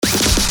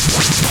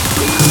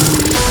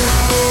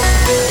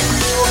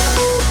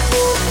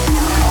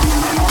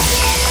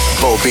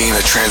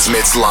Bobina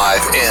transmits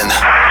live in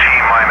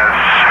T-minus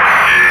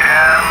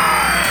 10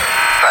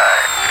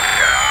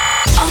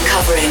 seconds.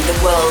 Uncovering the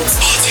world's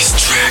hottest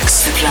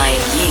tracks. Supplying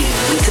you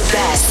with the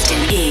best in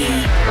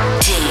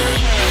EDM.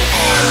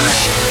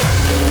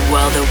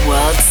 While the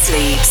world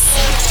sleeps,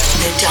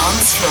 the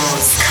dance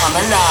floors come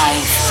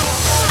alive.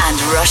 And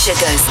Russia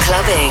goes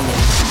clubbing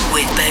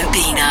with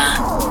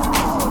Bobina.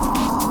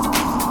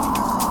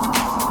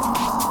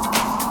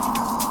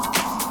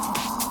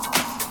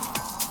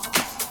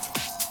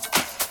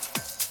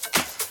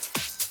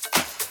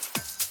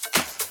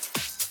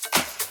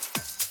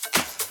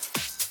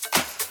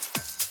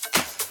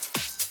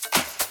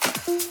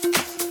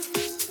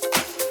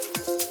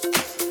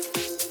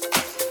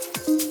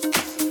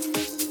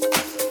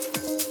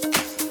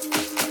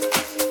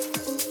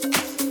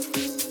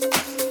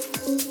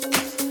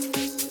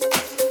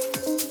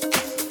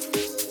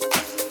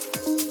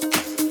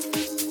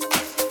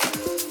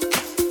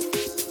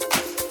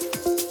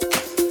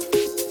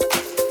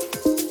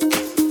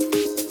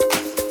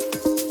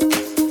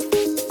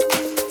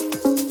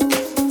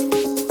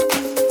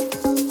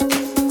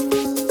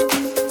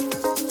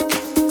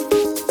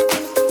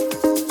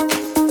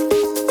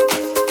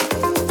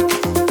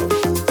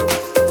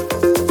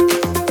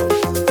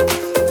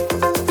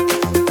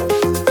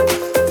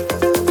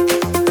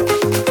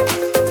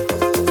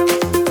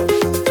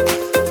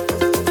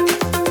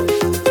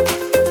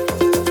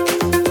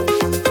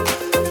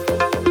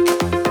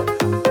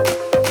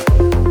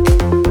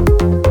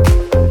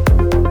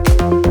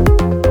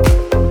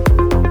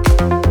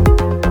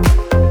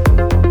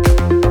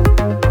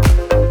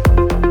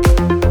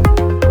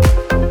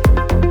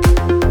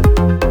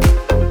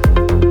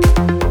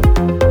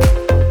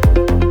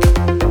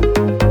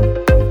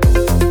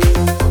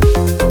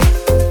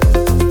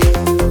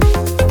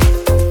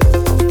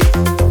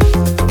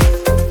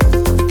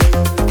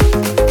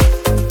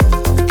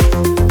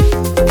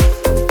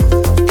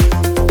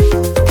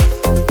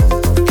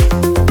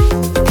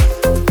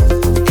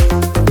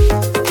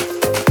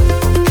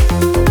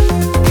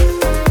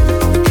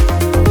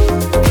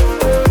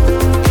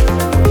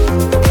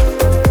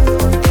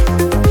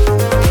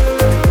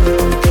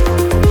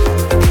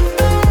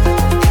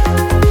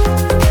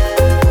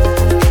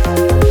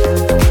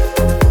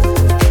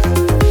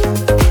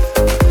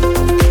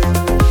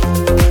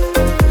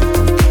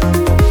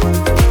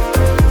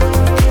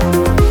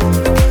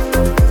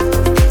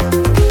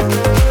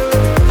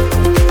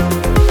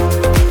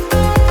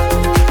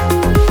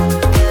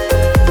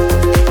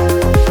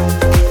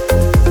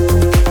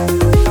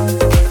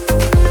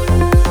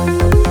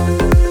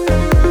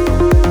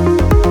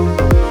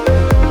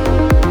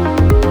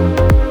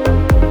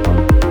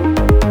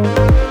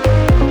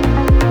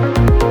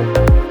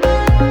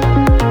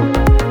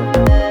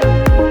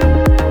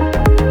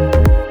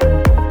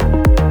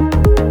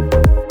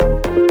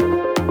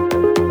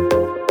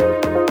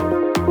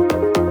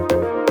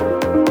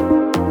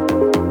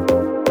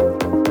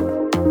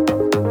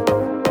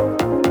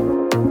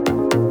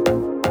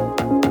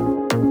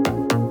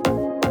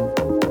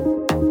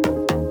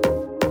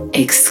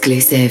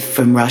 Exclusive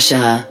from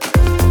Russia.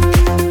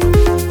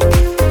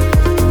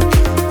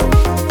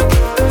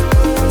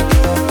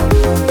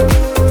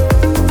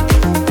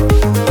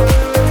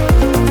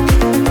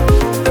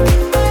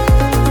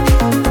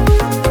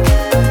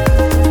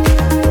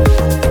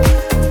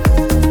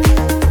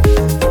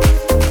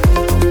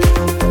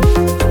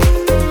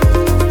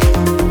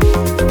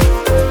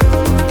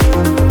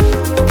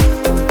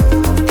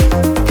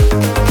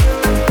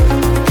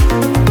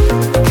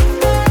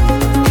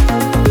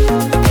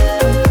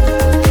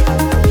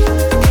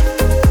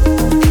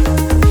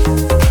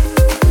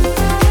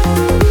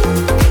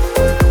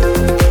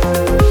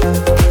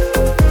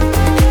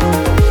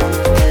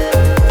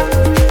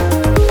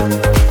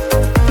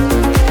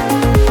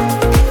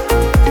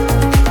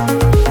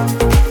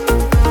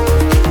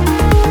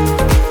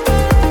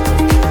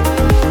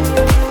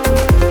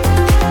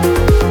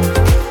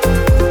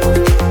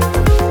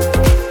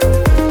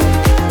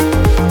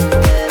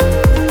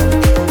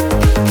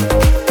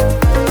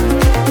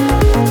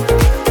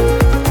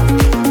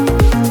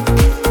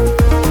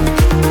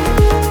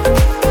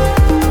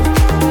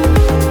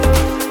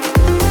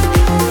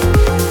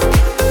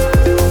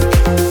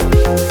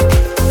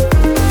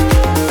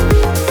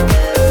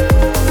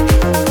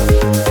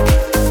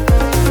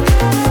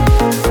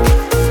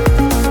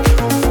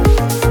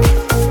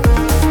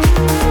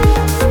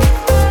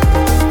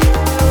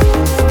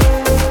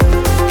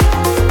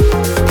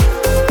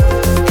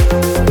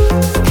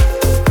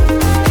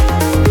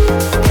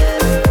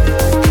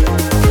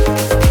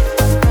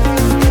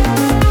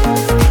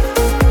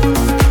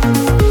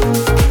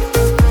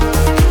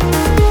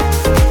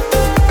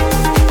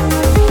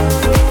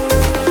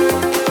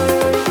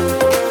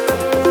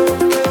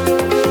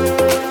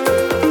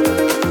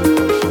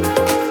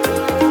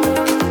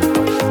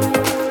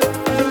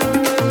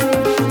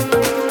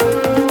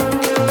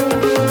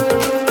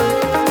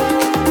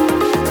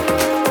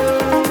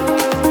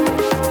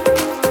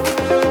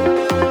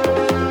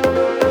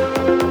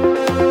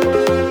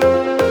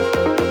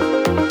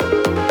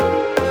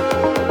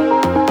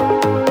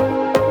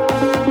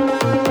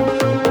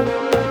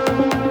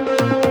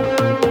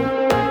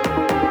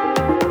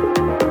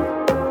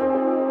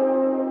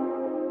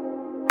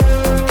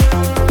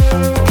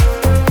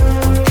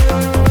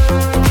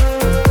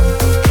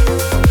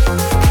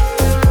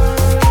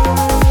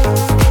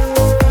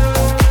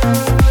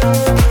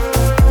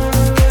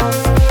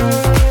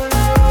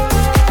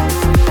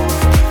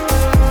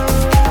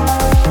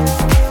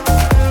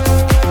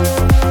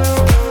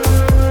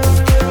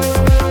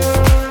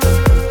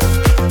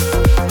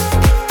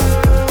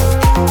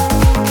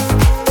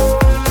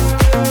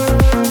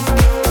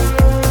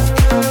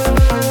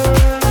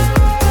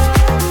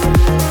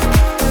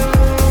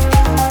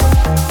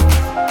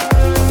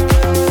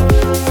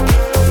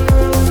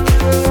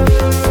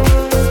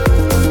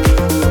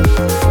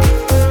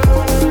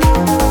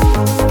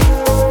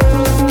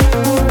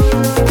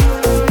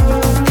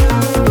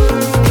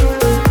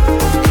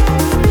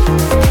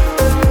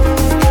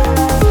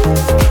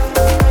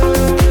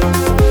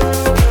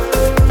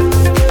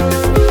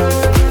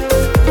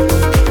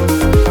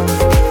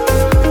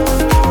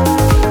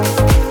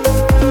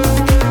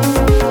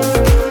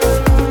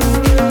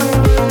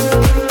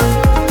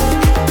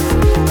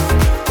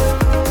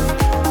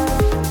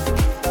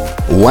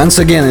 Once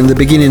again, in the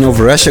beginning of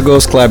Russia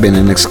Goes Clubbing,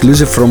 an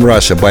exclusive from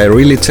Russia by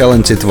really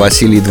talented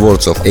Vasily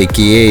Dvortsov,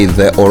 aka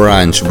The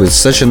Orange, with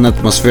such an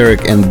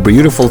atmospheric and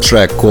beautiful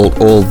track called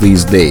All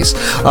These Days.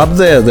 Up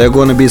there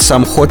gonna be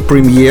some hot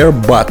premiere,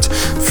 but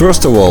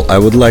first of all, I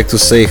would like to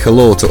say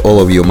hello to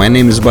all of you. My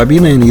name is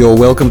Bobina and you're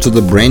welcome to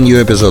the brand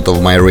new episode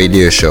of my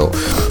radio show.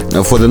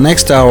 Now, for the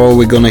next hour,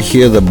 we're gonna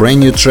hear the brand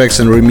new tracks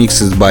and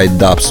remixes by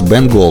Dubs,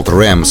 Ben Gold,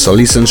 Ram,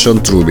 Solis and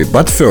Sean Truby.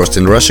 But first,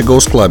 in Russia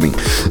Goes Clubbing,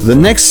 the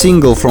next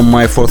single from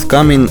my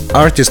forthcoming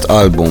artist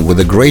album with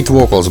the great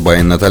vocals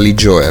by Natalie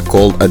Joya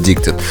called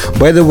Addicted.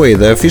 By the way,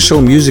 the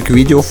official music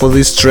video for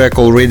this track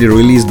already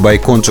released by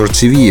Contour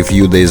TV a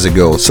few days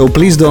ago, so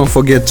please don't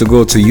forget to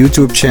go to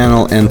YouTube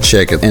channel and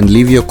check it, and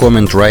leave your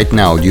comment right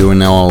now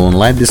during our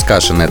online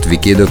discussion at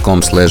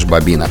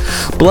vk.com/babina.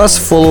 Plus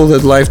follow the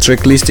live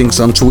track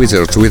listings on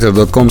Twitter,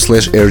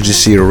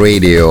 twitter.com/RGC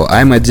Radio.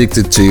 I'm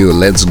addicted to you,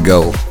 let's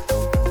go.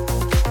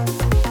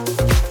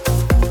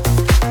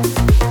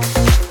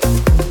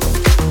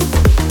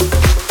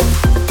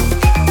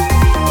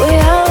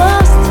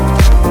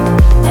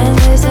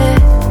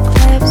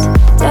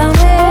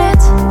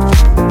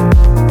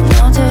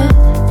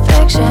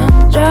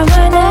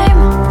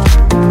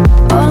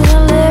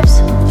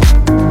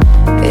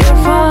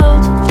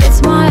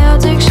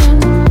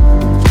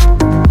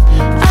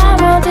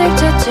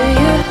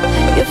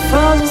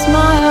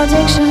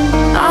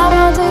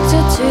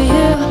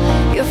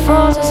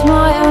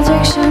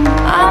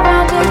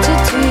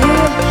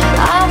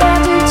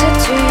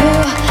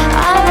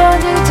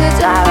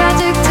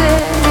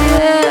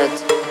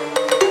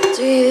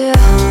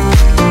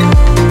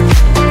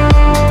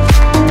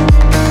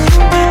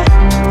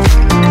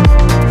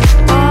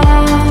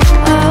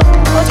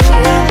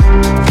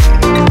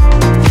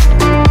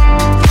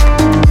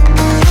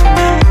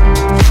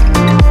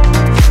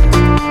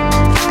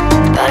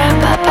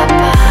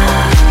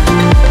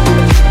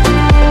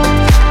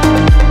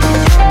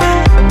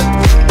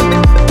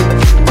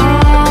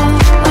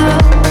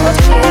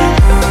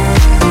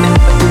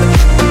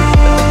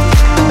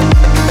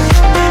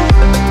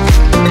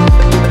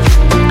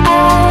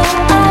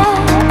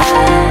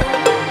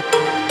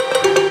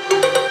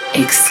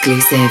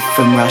 Exclusive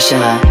from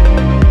Russia.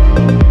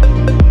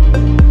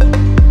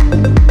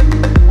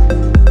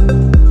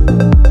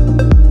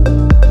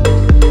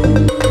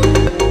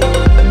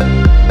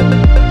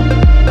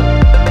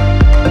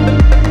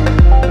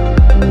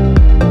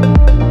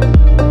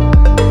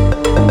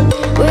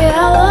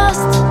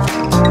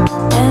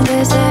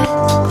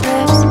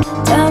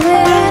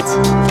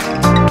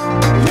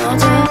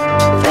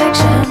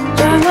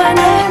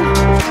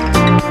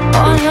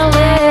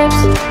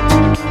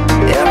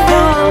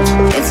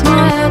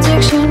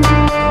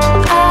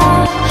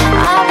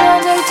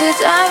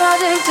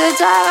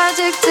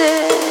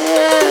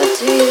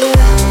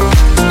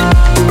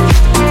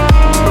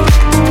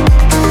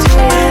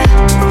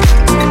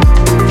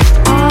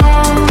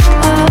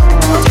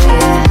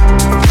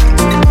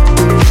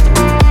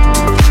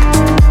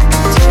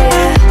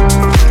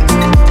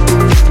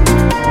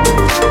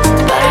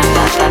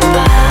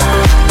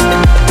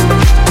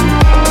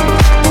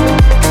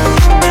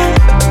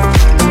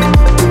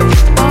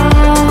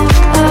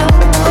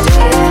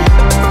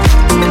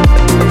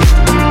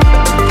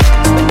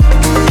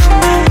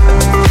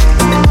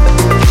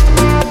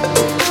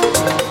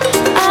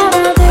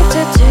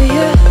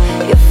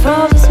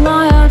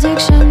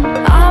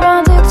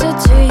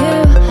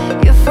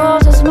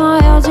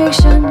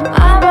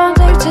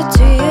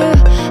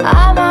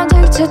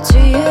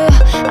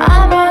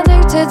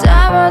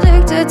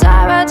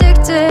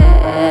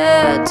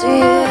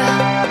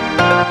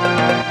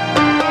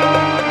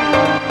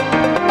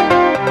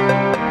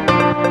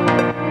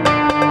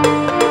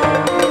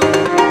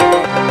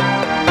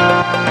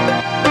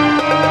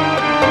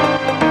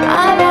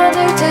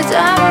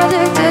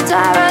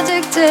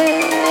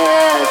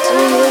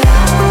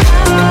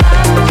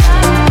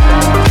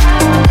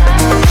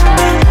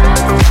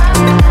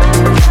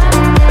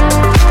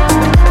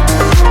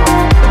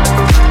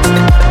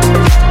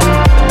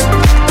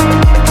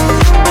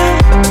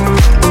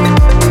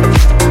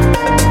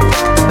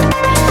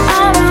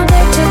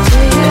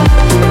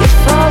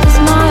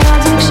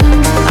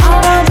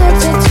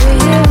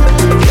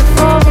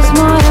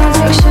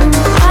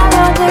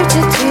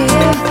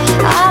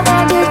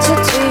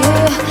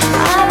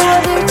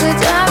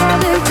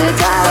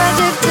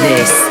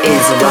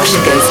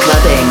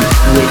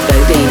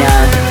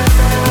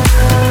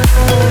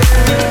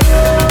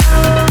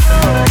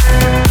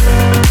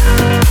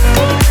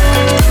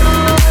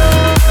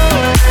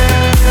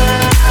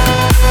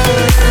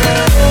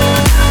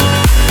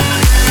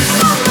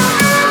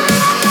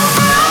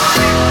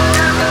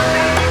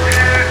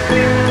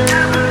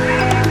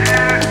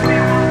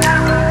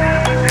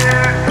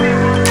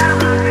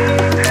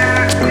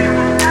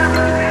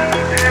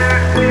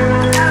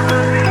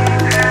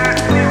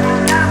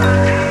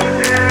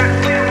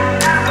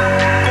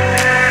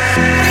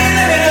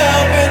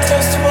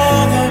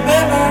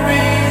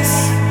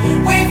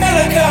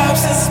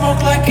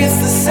 Like it's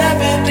the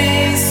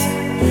 70s.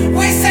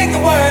 We sing the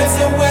words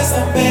of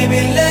wisdom,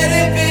 baby, let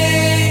it be.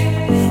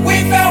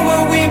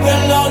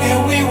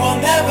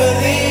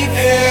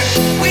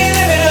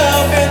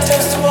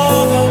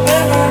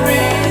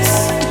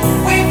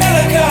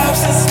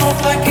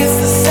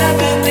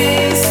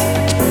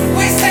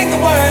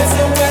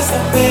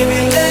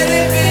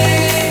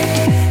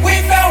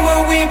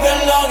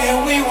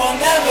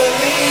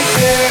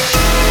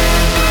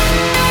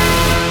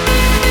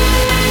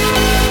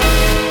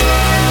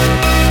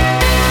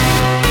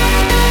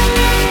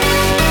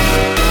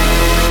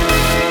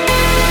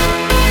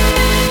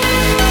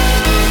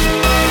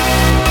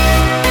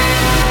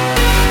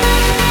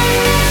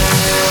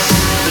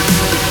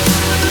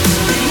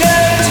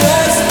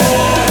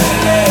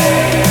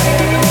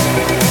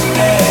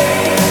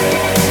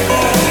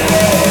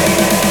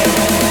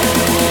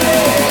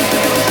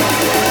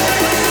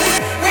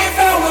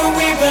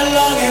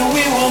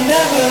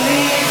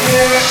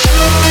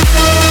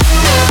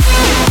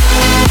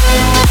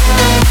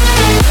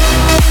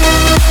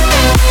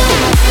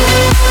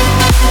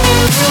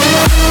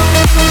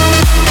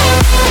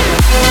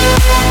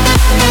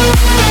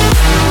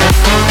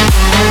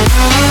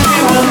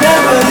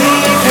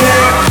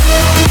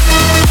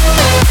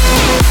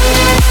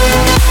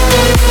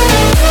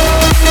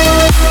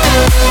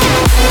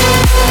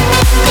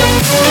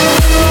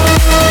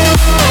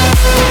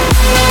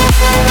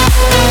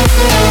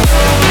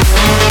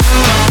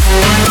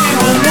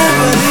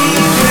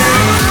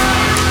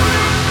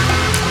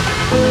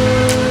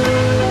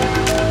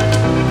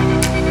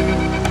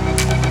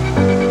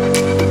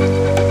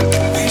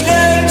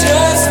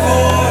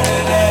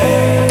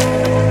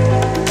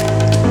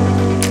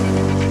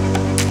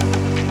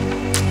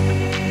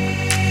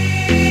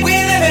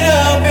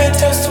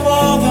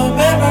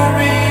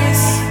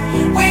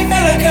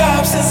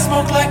 and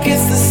smoke like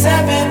it's the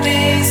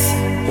 70s.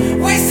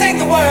 We sing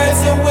the words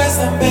of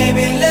wisdom,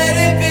 baby, let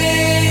it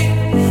be.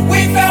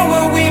 We found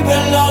where we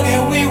belong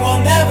and we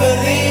will never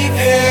leave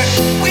here.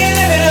 We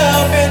live it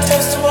up and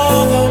toast to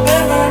all the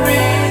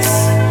memories.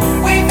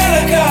 We fill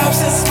the cups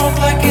and smoke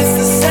like it's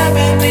the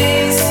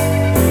 70s.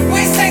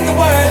 We sing the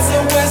words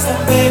of wisdom,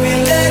 baby,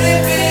 let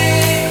it be.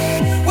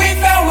 We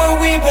found where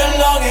we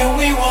belong and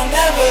we will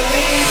never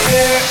leave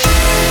here.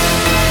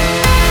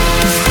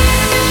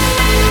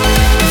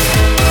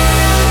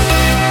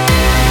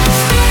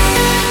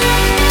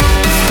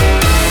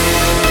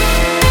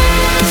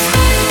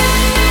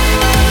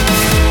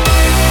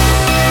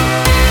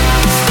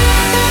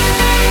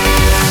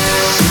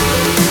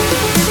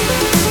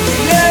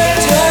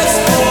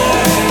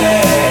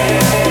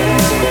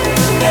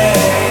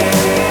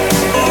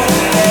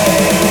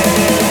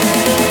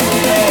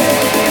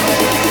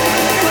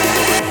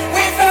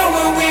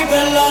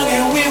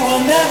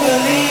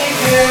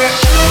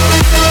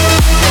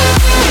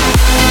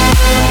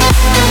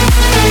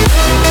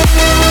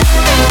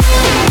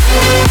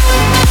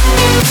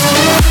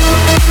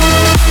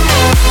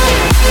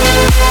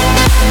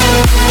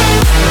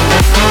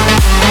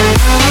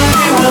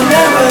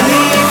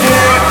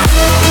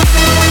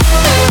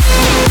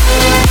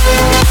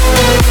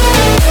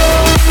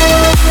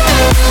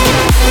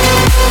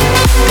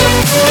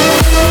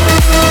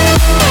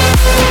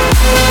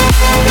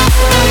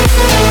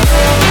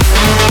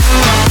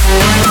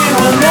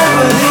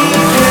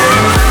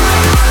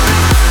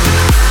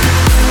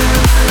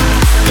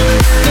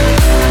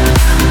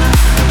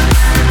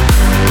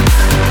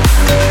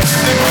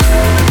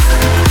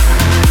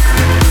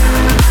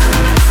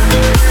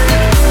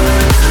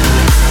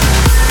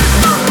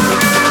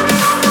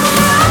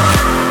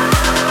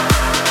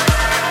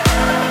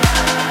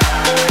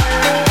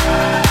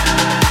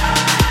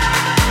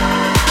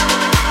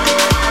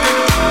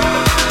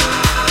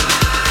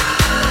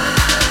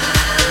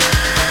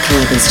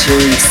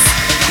 Choice,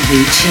 the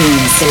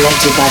tune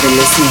selected by the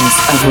listeners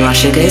of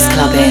Russia Goes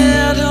Clubbing.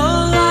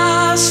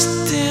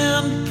 Lost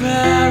in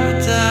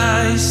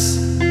paradise,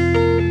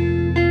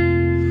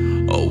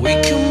 or we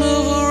can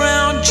move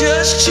around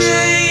just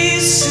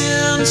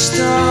chasing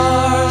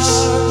stars.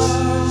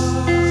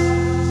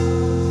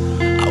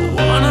 I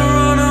wanna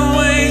run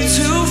away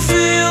to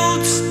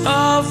fields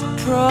of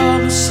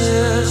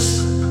promises,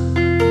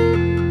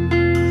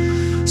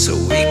 so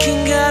we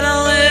can get a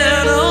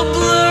little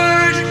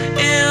blurred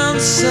in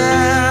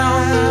sound.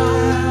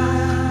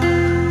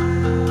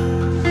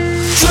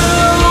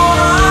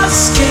 True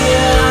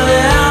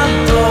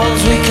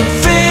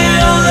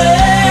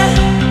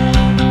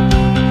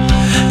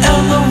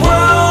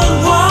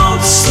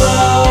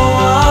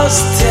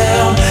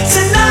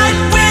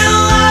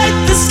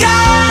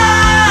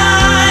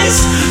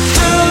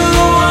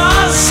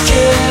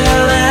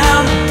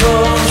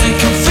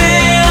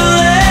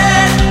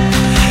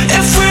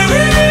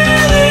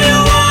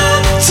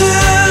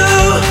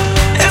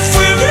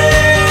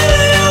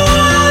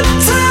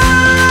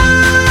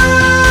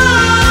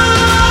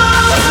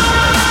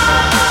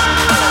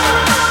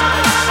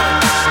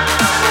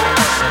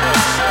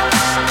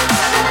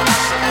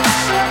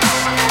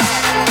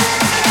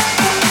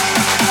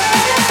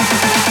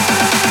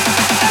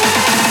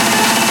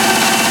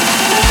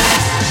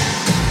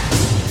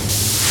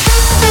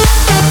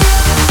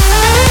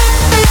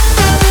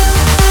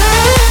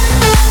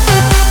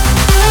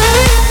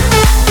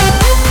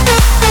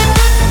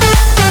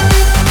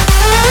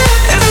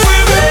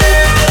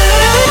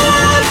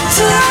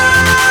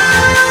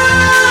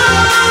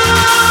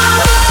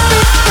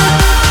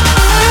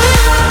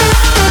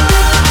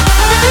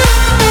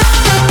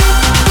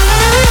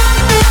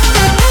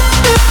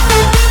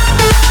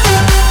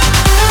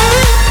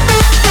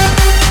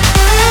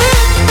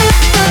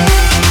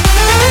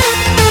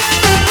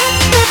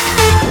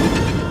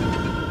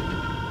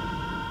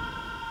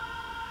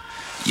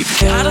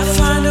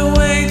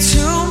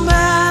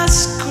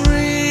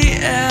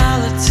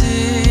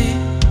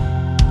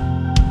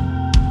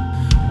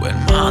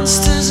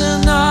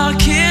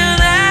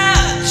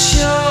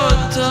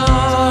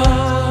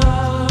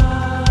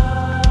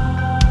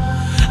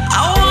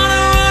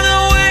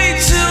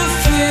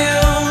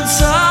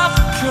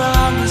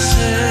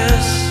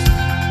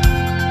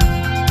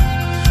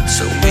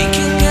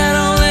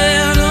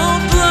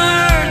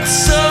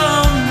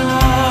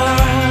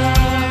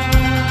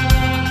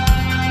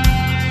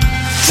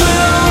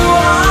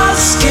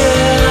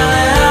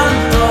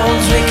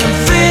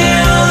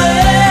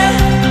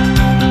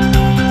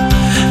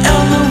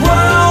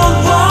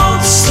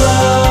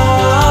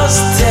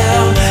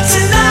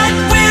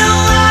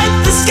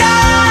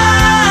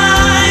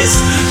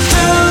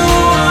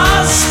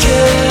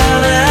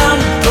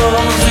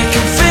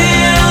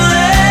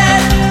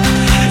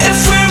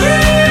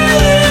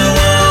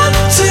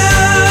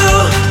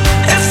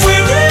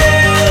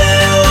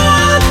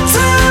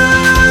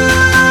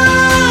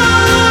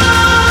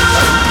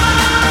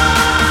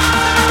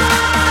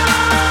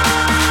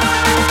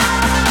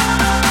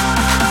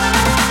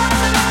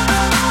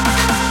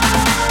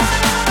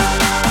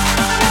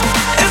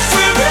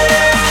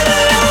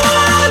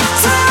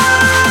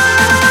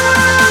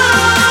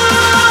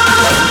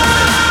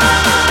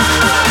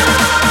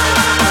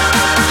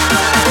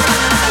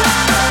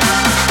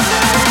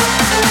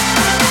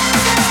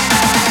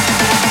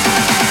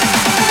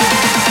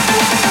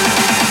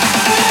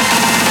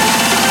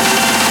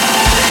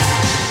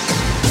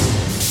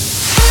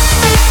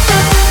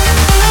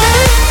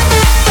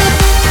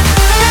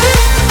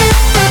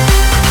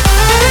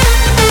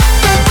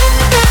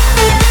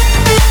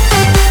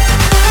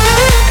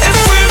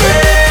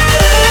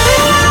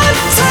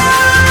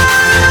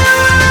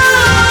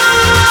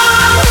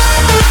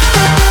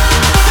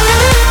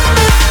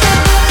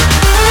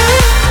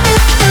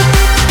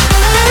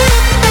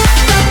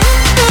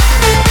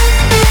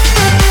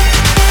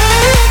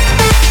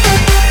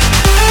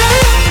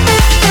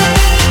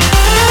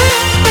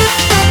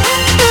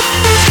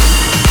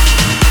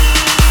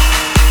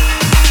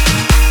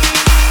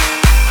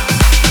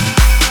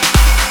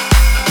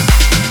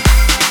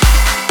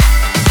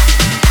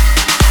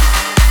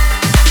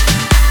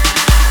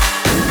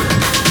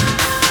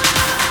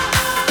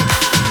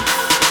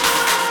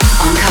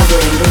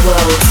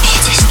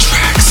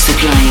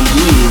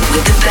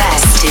with the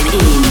best in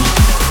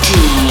EDM.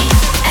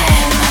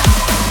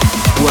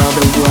 While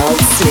the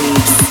world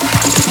sleeps,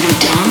 the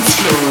dance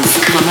floors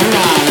come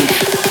alive,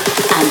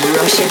 and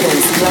Russia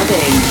goes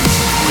clubbing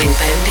with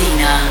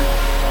Bobina.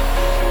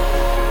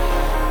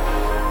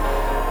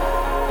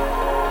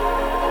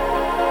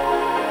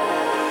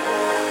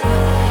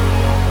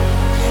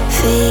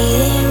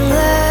 Fading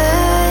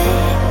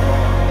light,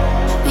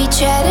 we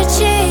try to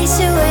chase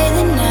away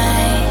the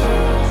night.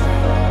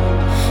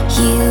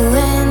 You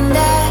and I,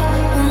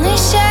 only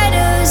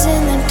shadows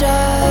in the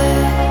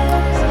dark.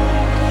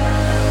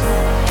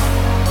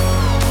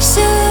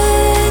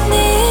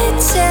 Sudden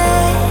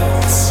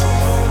touch,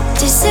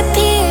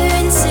 disappear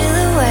in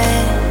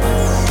silhouettes.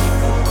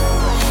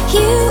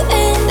 You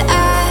and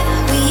I,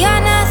 we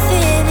are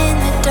nothing in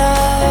the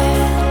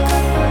dark.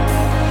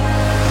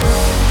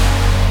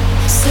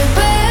 So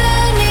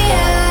burn me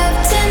up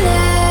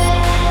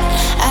tonight,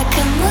 I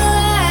come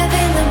alive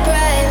in the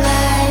bright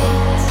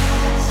lights.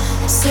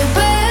 So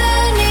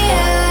burn me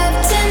up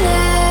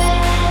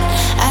tonight,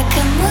 I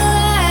come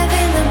alive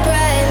in the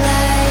bright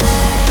lights.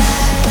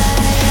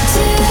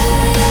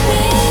 Turn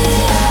me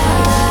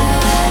on,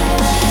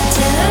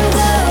 till I'm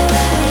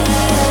glowing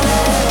neon.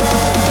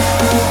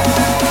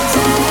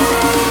 Turn me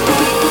on,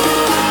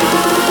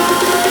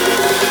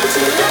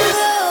 till I'm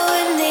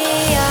glowing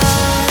neon.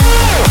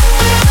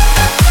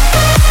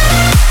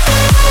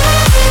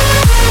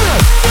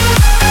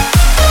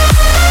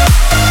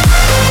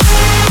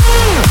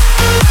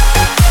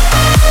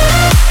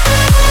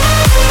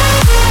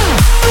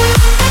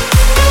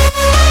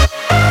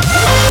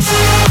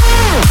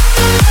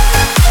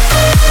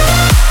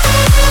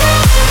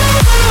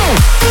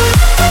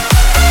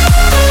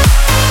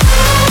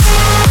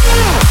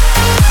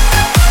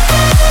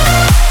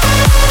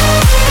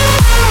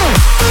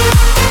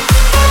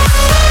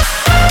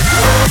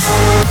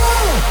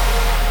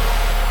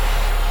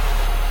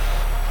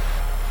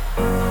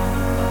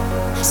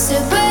 So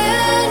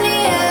burn me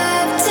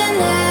up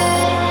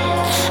tonight,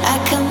 I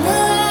come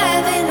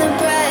alive in the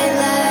bright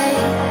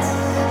lights.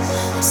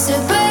 So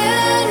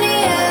burn me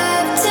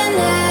up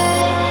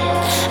tonight,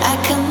 I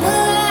come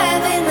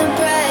alive in the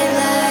bright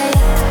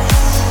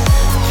lights.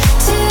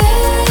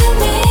 Turn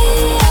me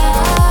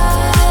on,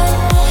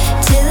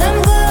 till I'm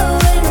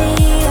glowing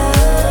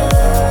neon.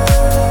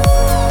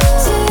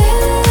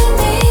 Turn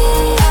me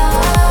on,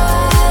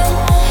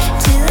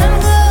 till I'm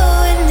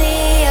glowing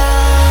neon.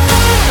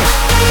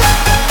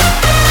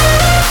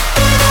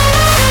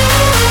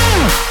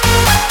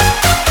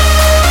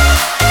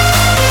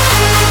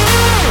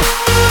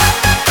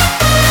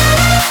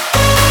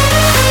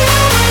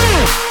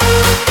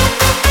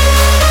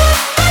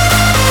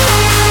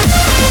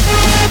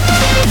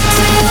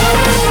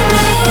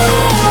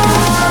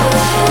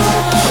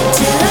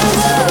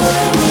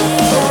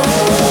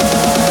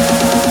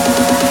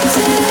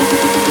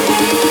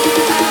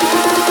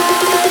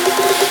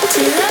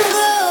 Till I'm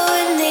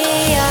glowing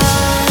neon.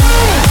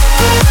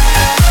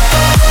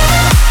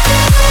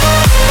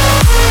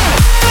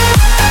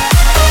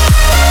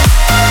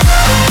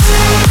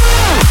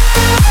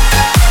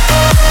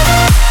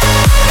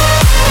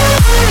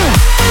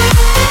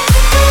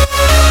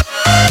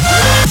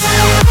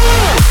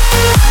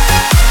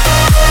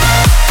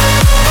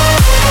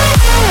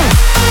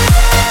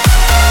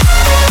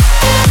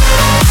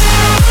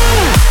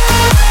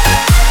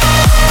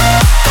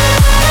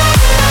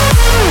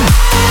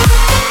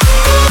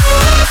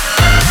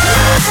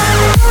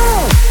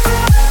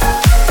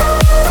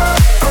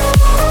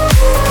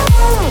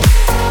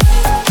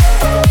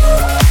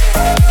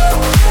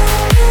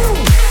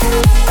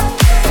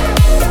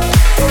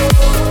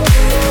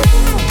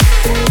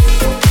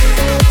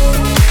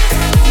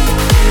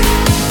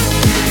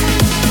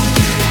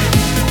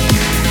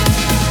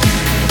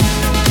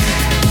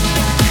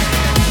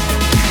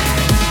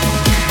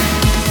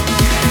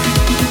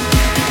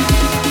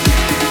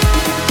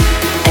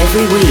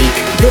 Every week,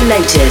 the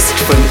latest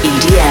from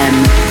EDM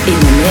in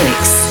the mix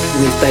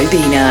with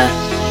Bobina.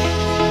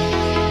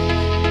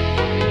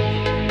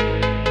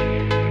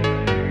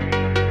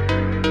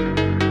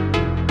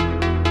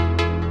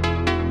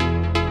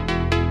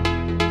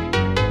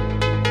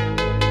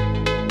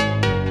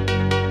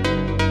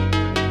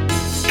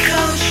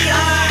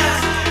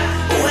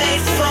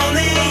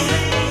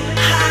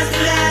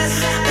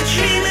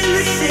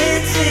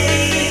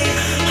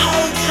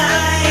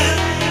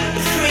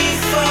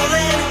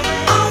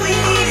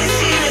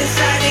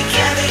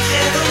 Together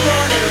till the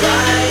morning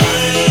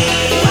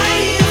light. Why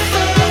do you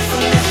fall?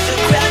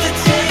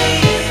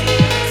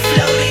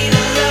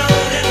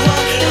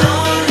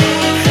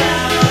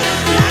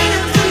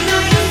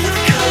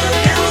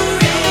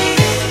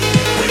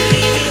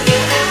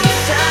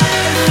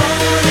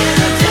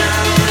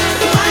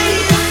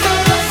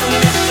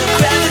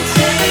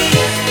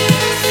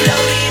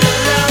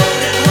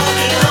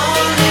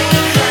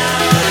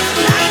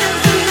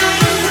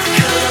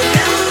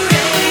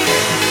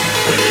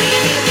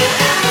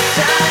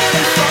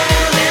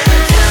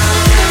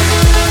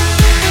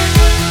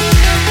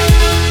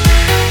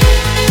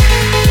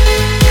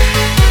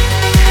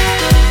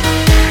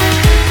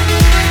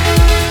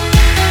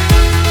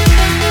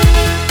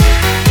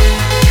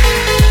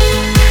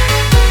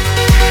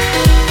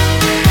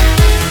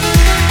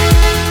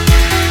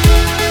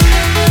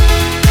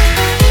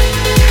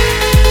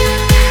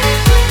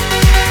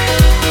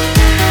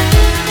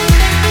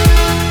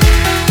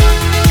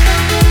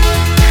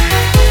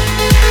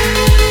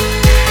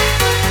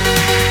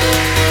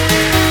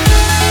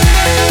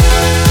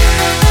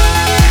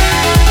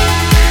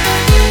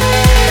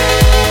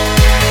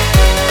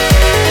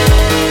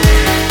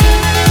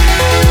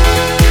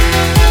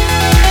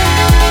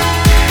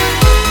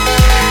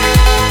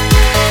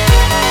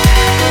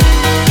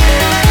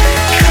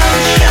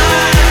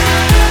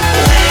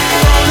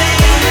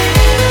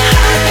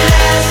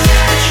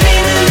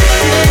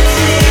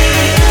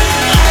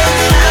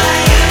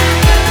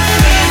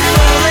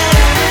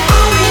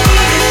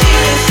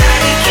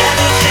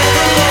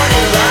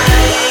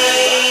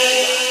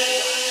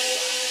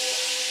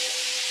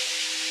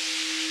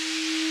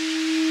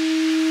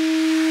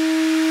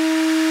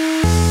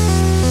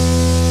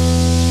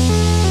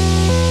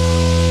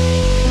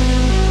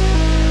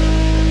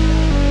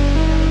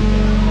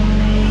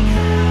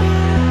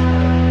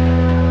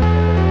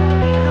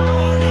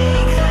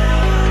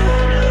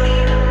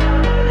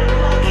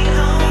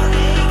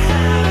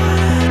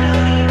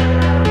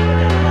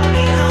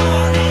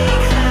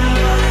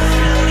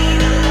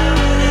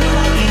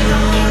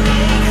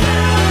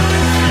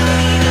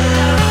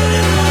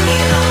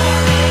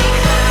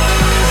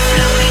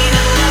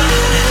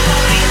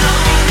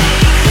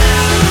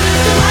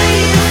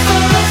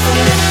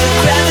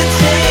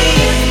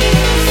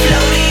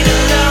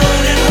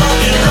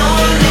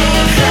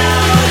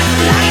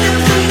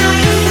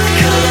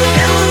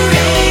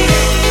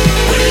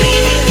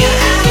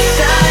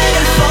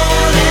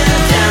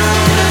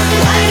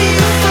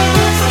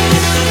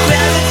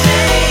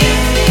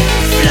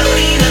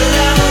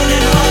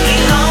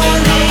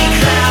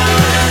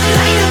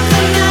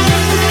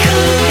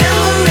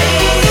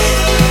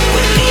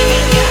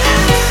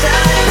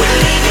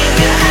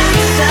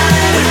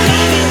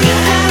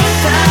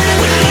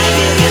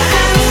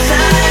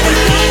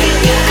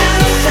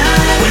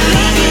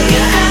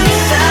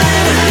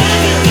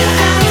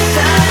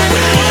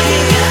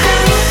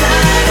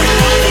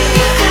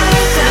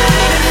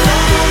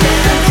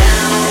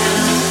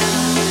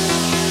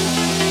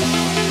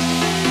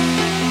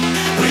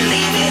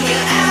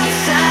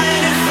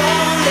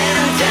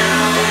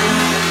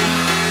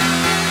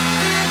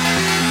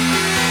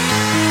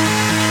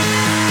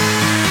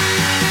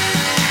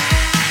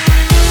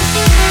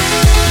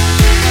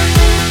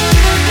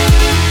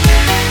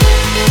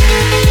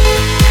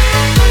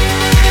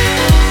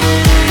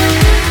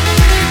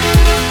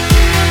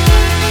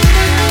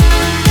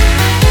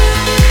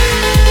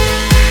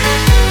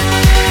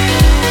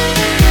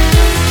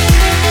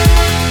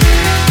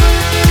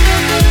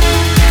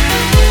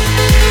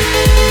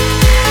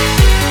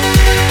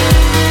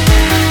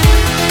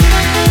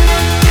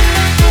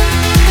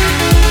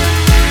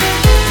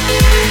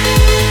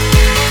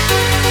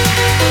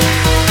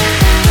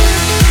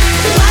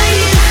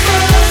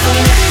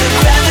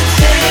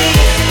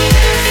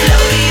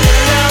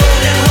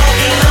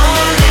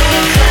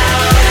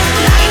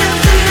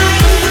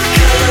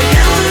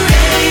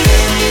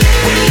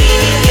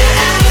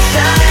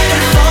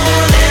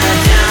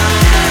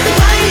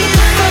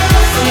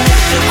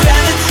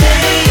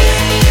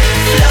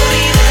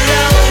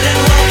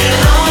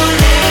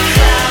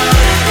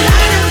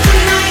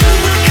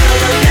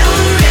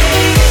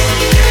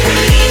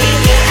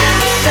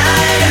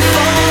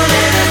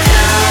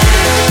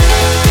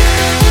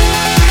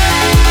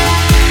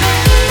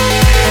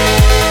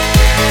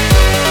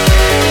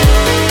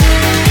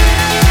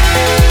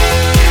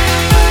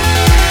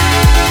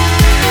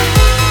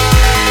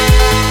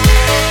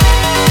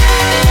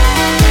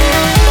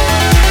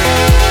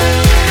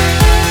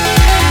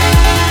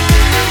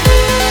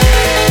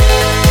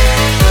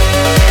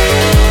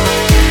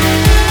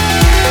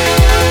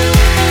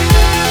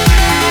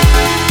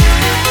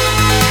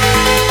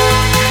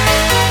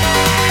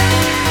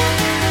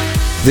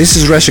 This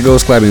is Russia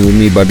Goes Clubbing with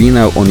me,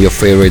 Bobina, on your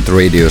favorite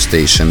radio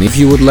station. If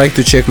you would like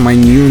to check my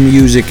new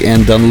music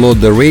and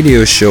download the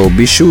radio show,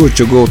 be sure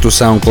to go to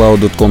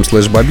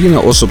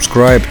soundcloud.com/Bobina or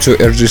subscribe to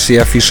RGC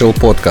official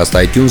podcast,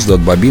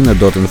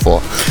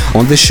 itunes.bobina.info.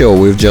 On the show,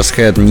 we've just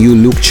had new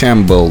Luke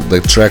Campbell,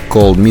 the track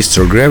called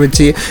Mr.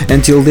 Gravity.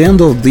 Until the end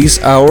of this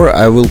hour,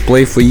 I will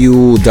play for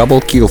you Double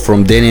Kill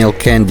from Daniel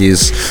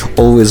Candy's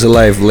Always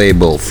Alive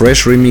label,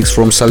 fresh remix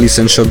from Salis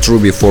and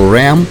Shantrubi for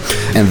Ram,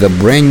 and the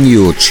brand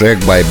new track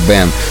by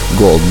Ben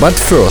Gold. But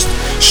first,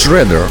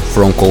 Shredder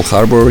from Cold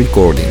Harbor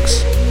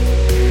Recordings.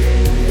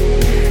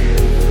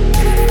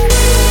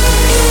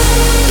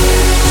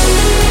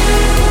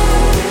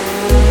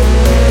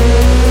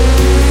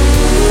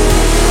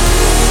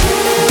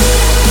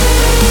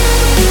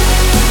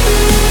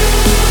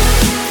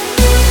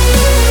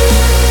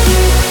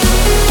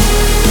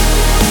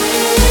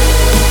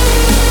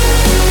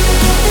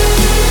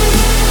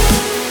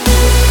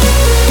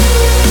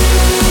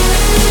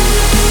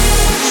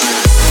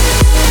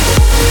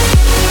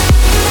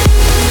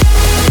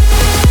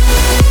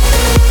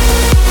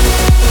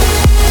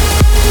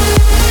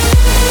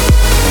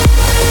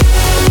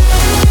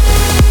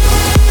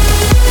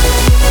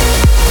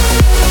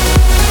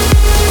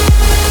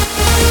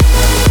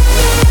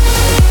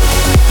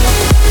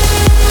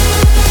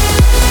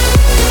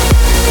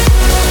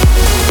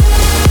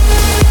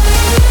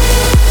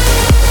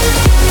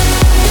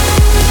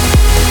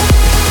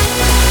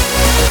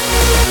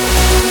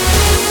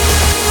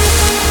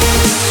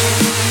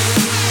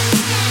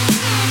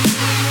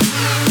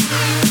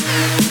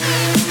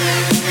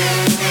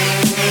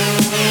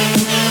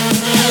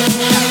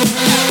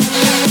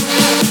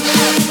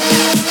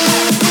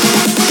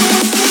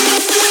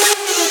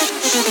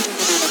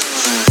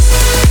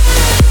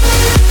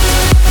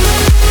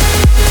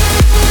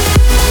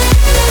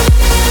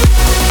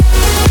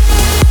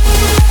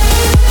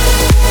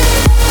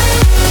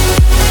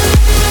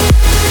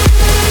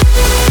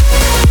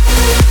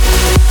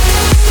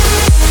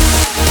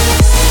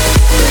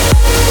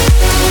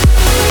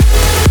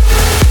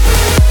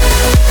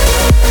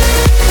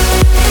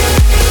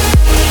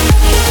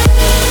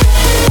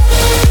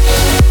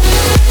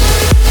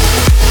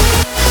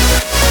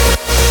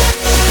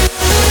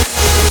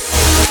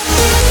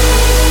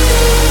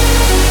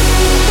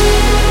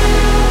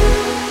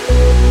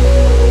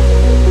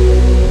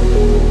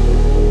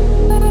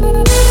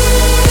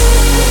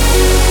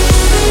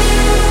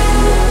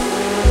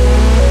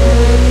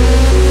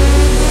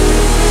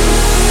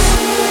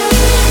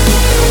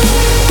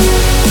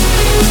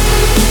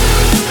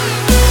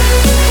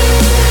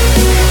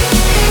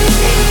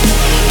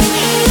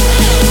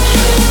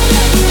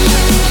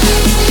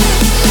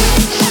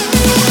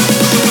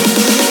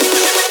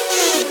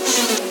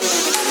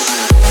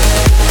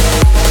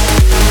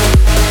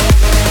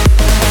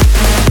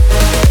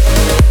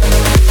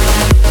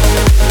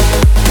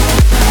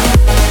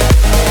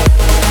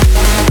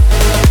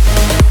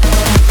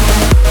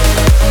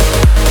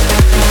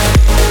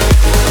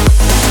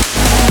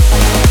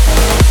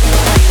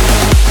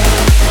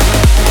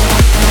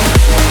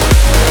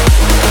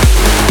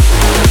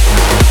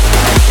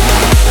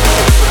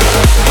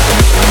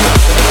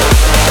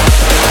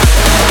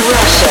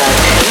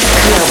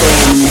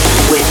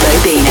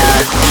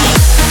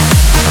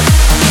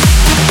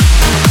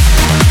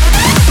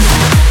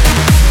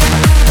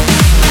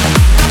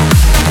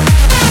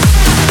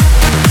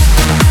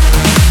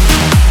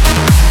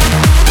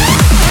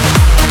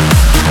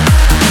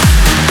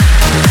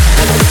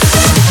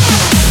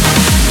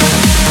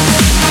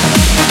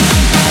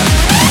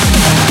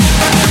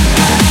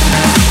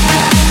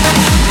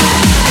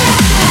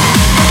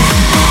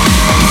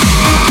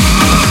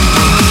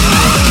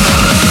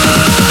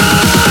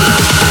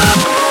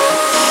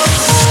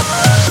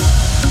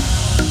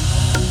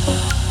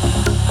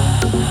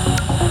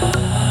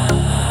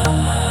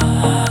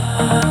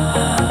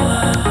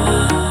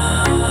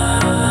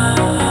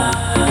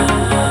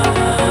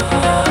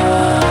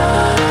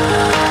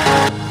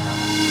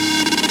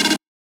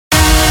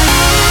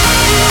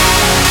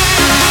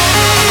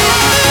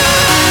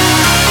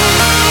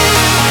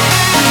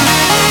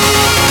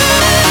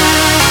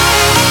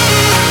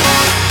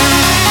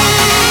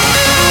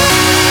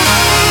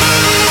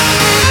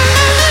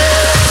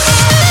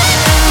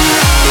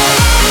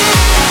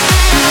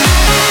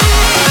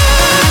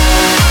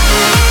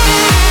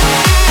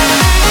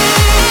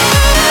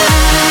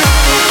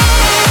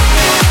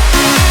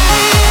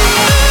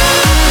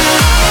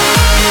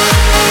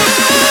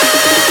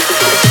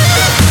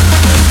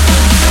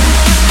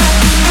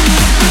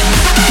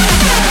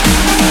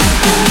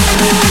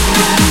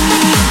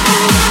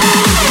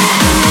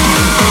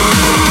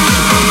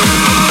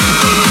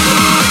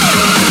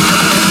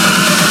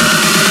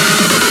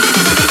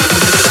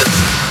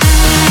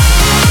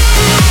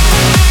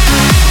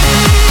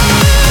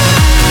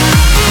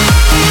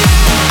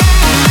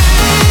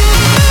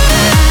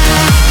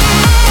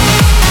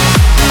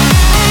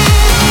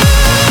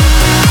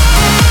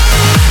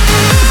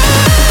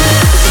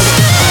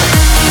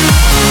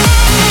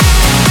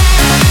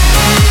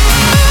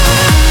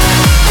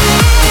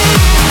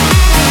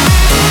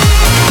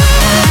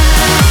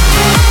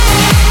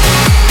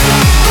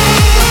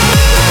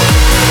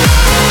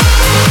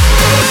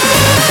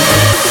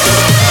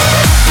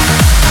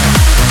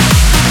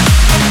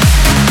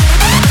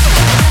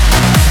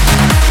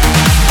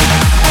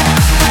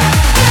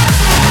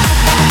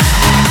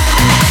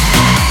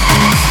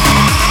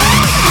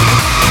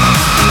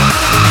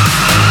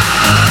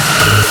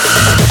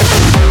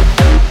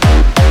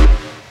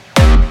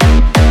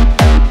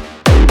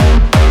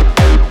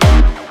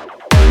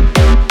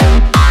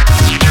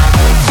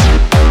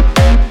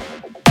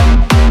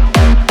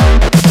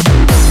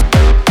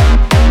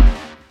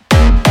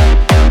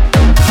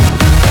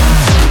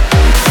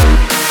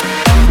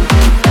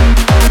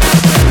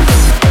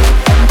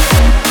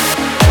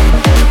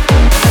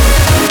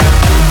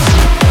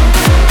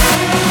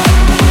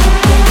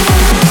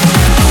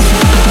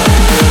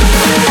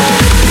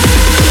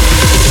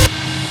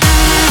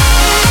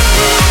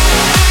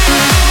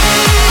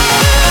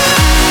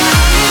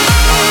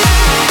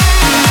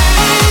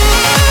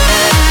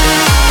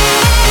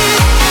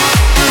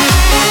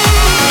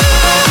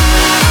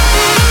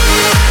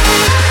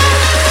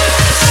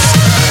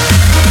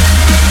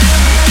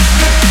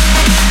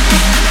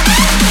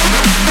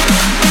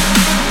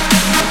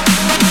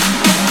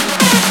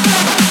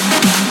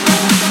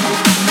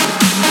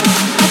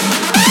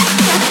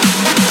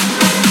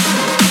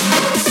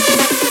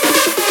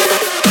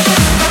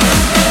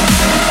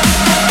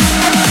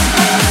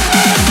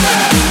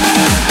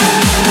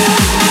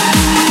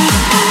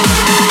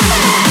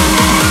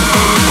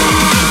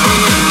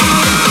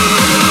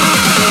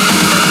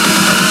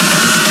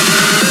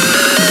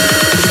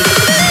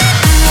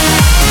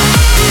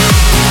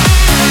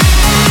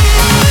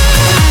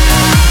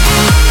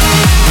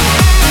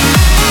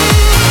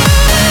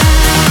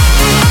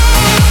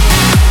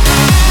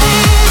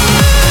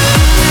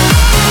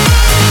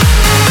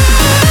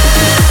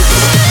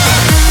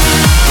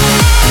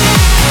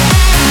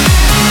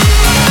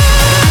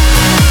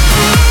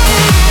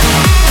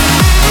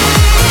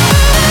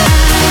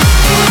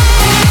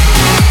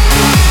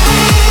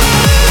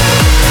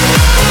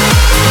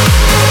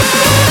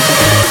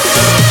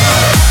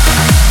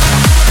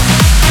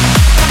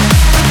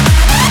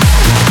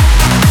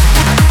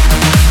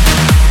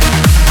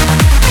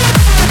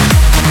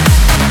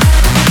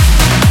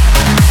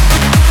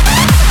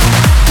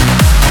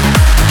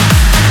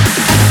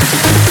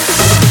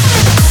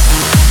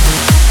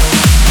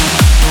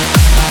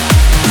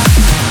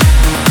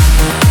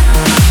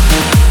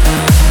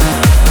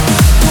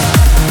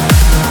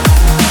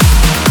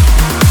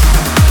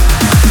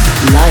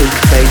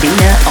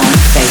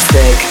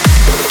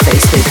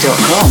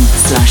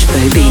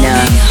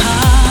 facebook.com/Bobina.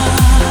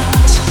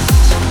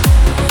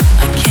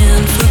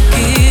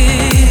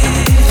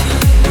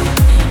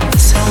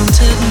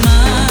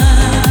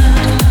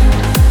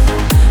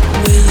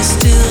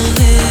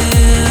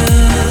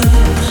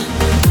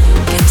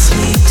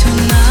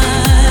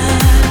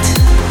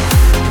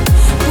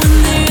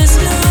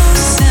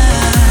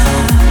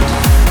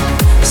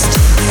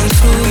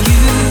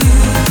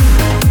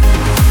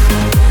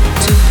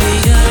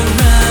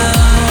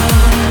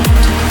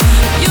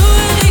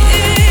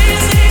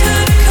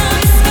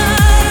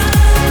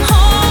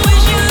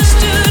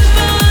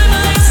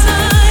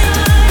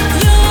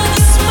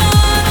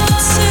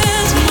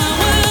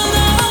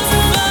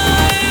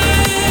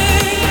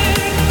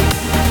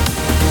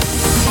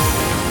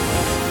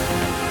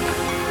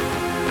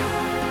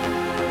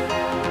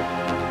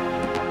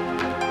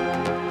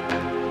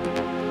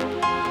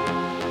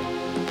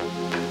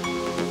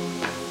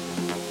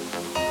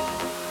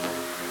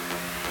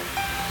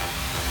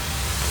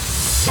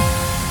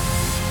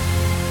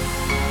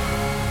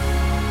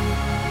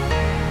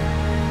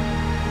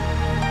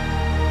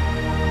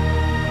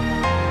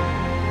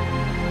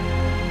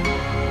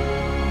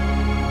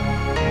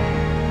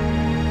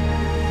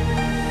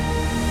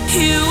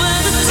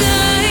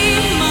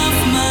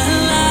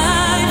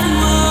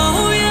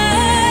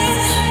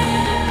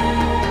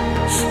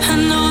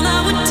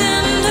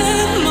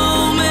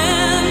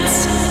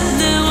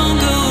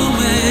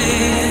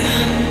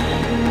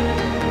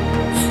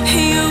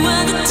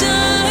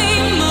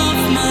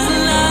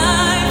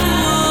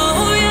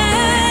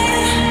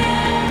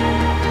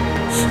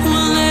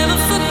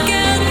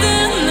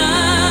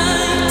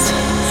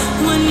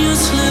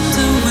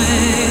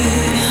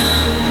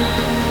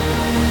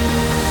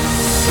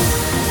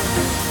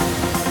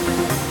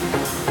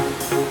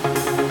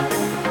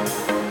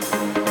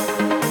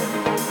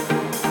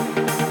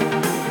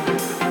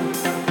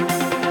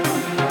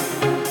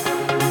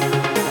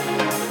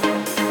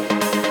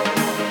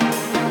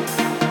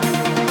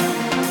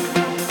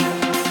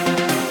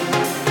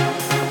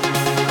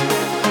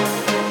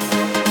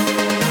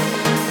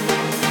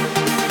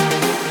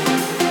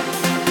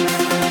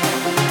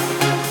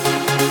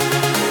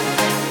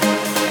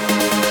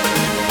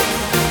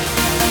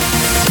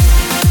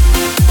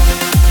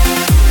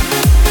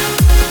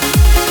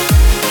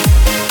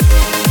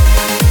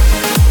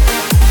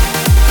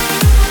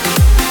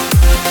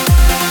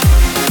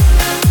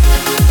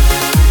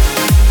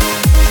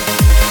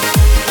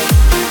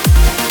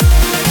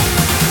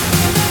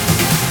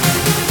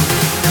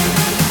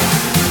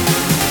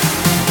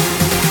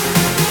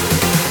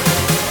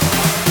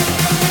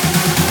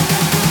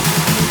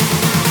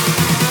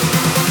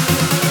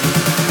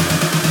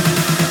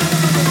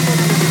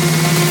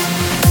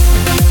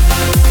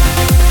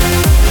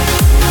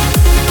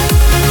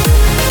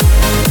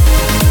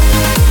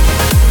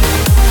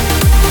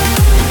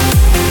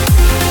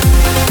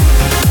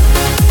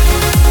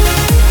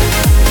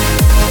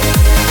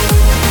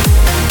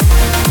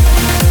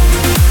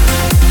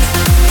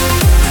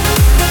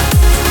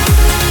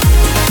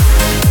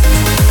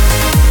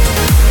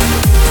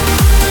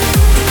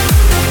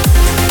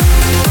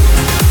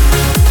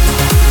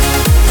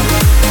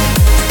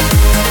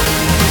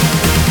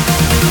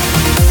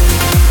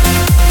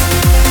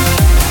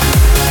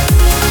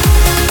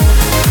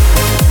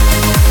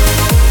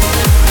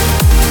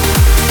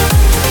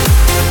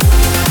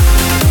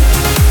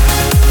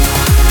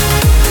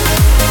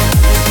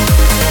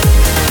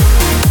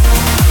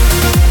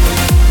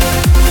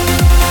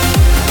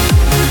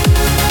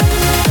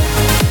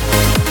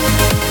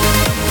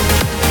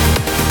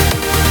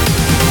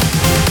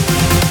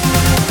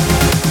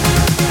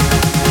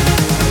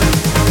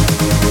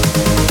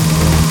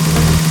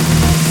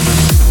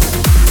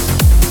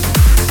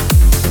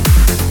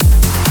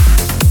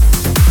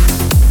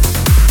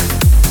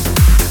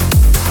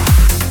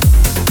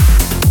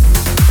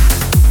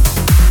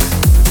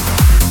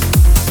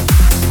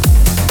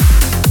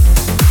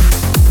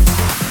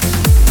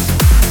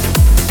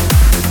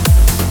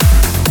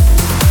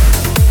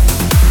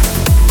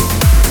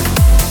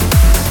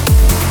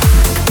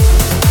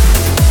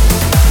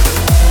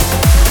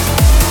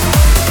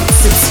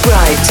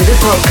 To the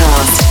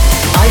podcast,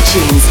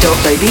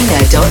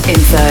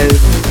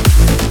 itunes.bobina.info.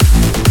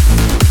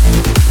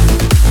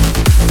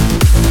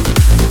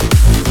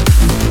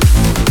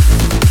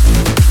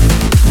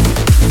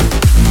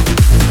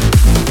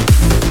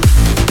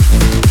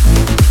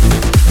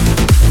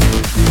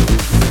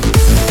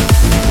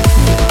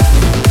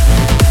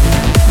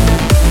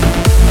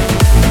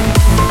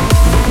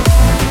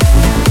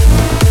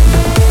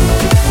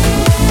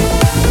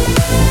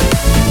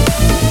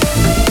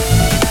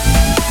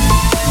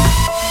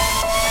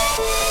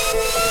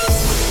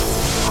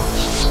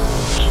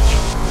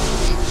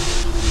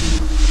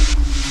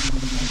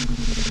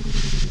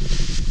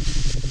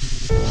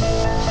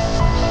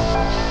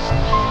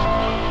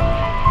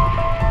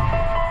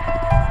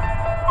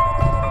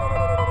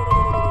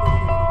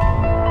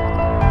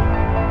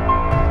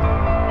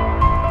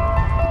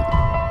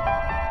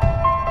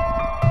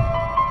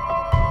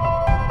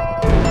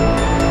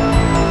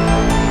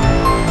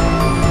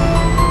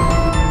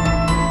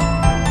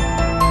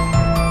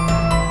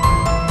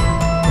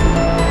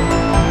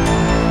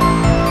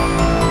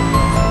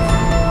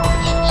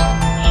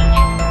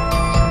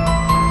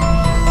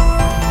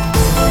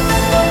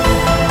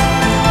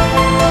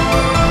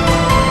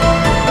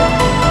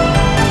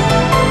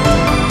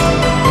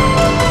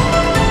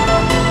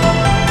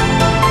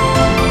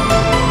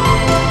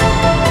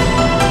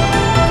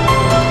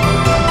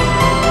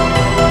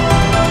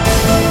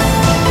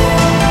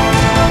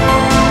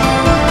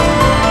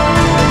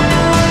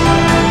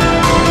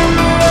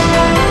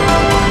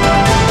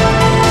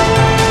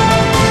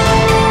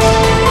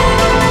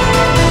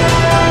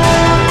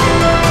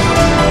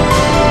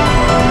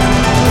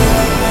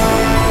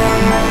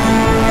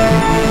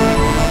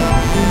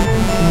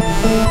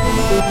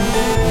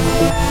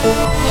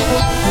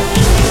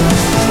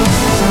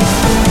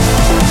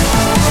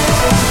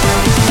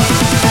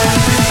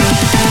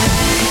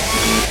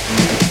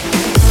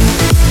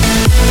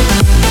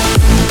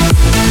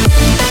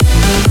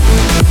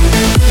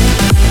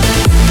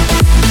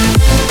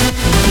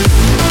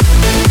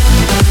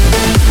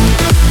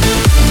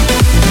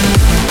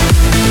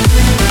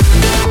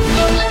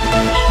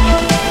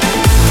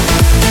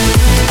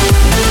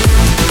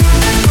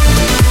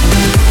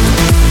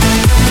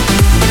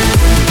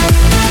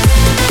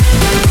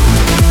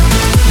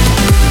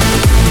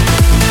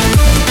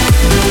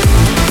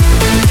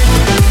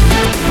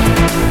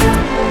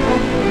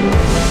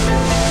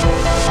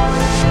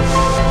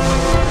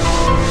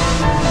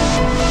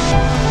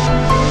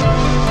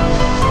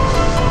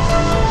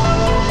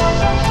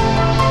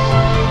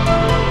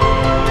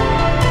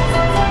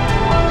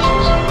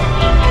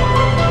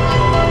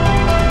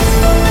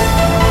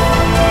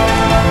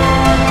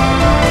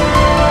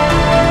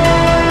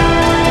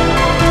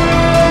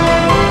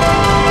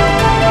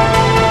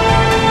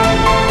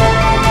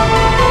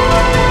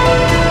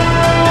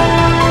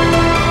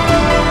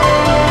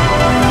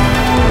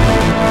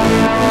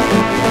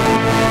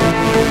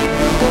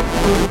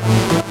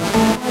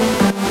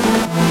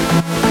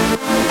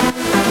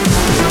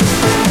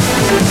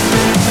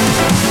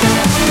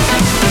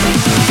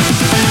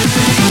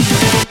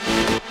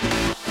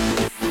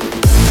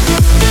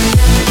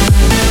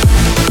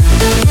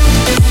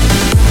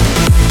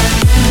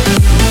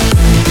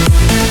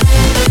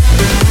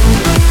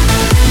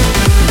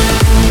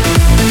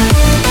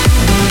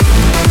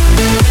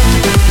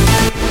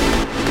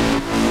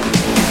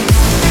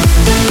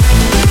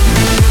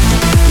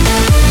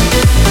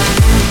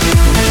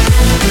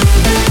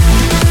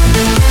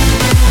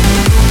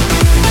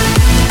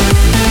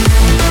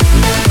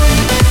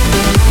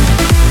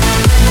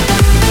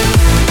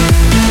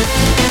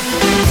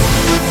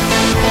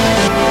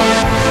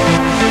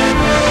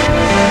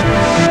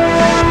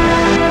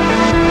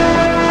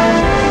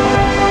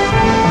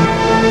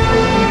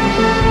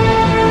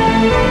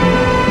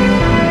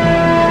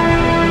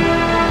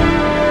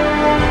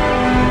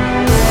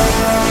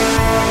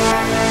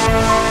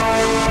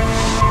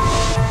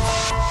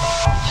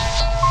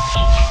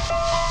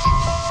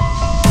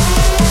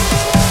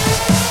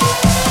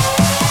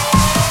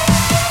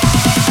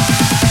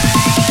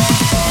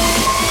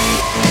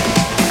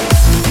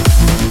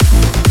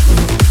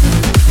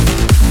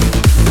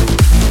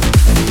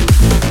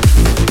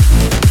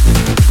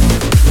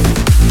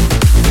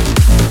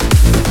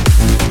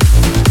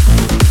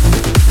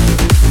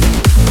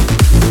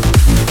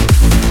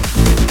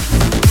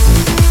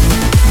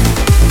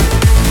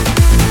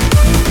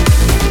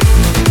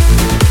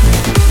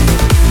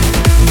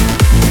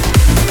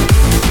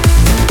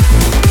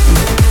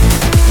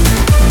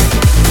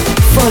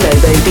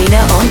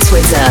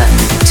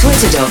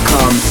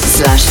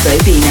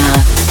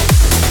 facebook.com/Bobina.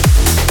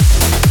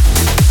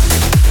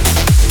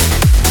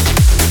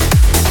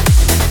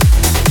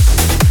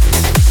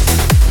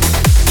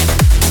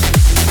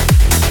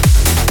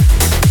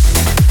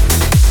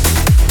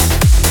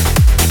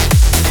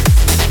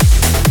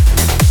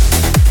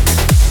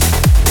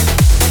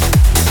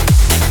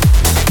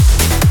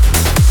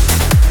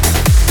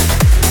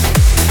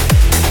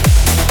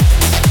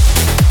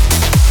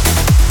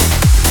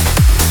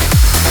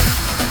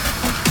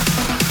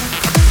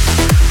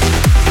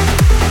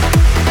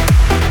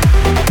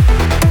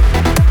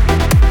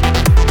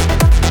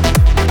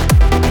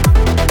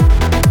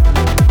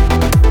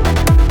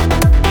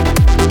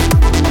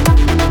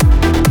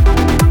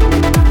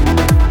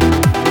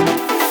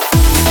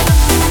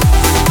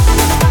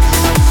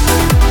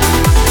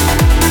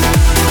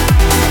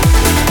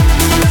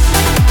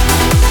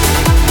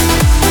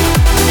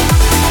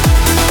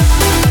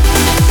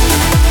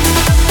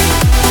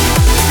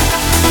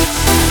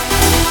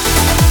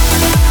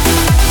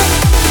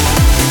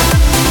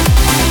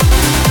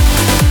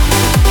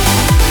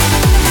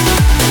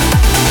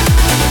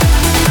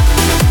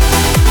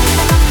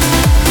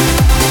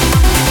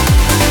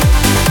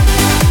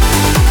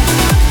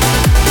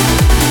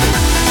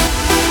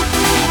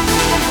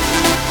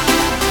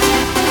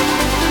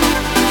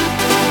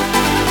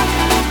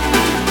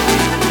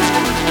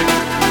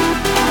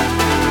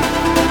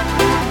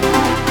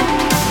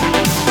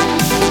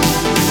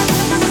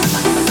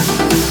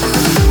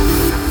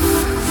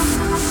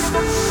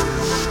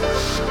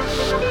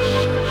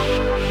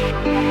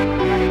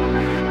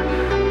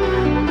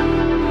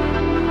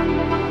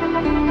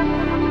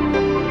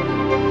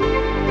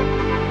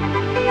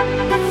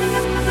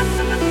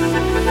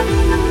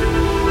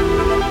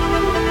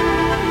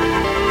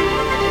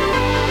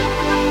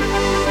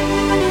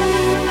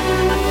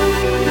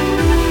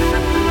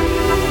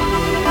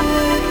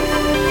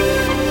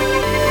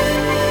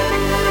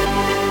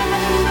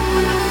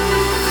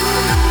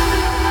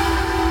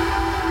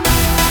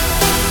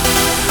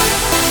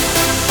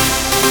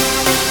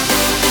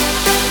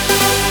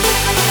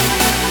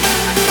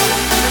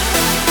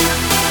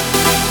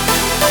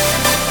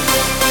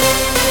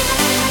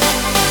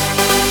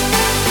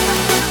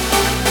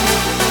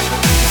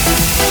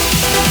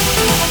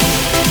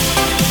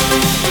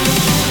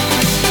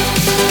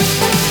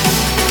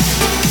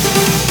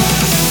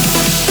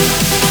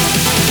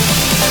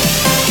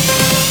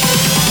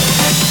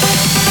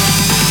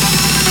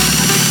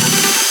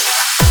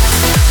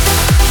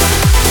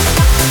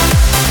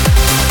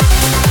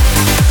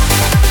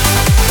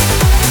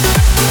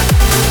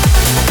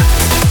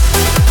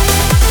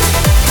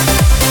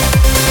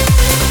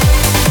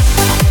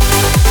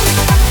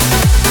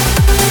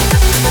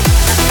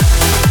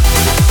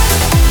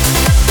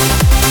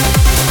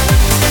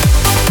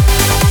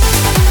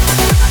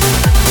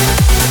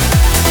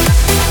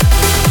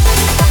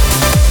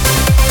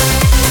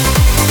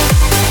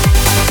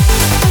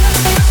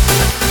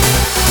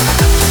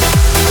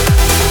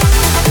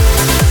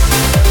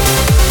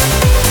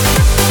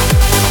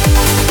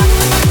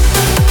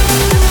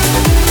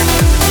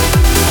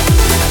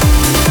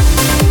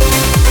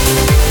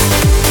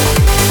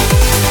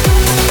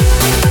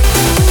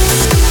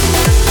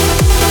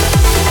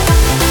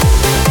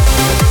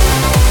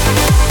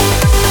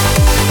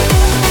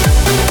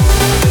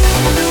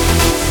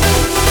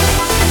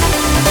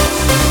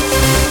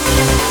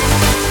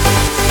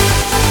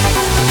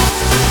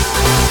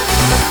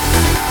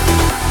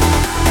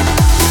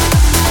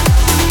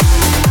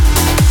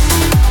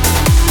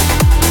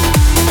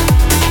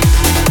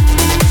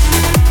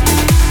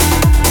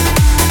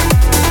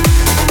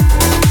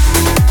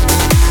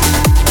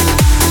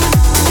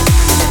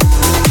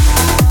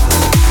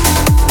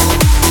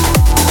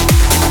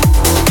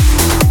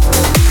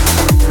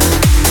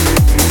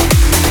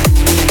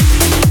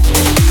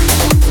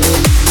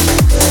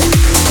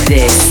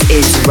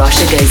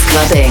 Russia Goes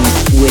Clubbing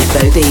with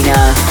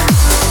Bobina.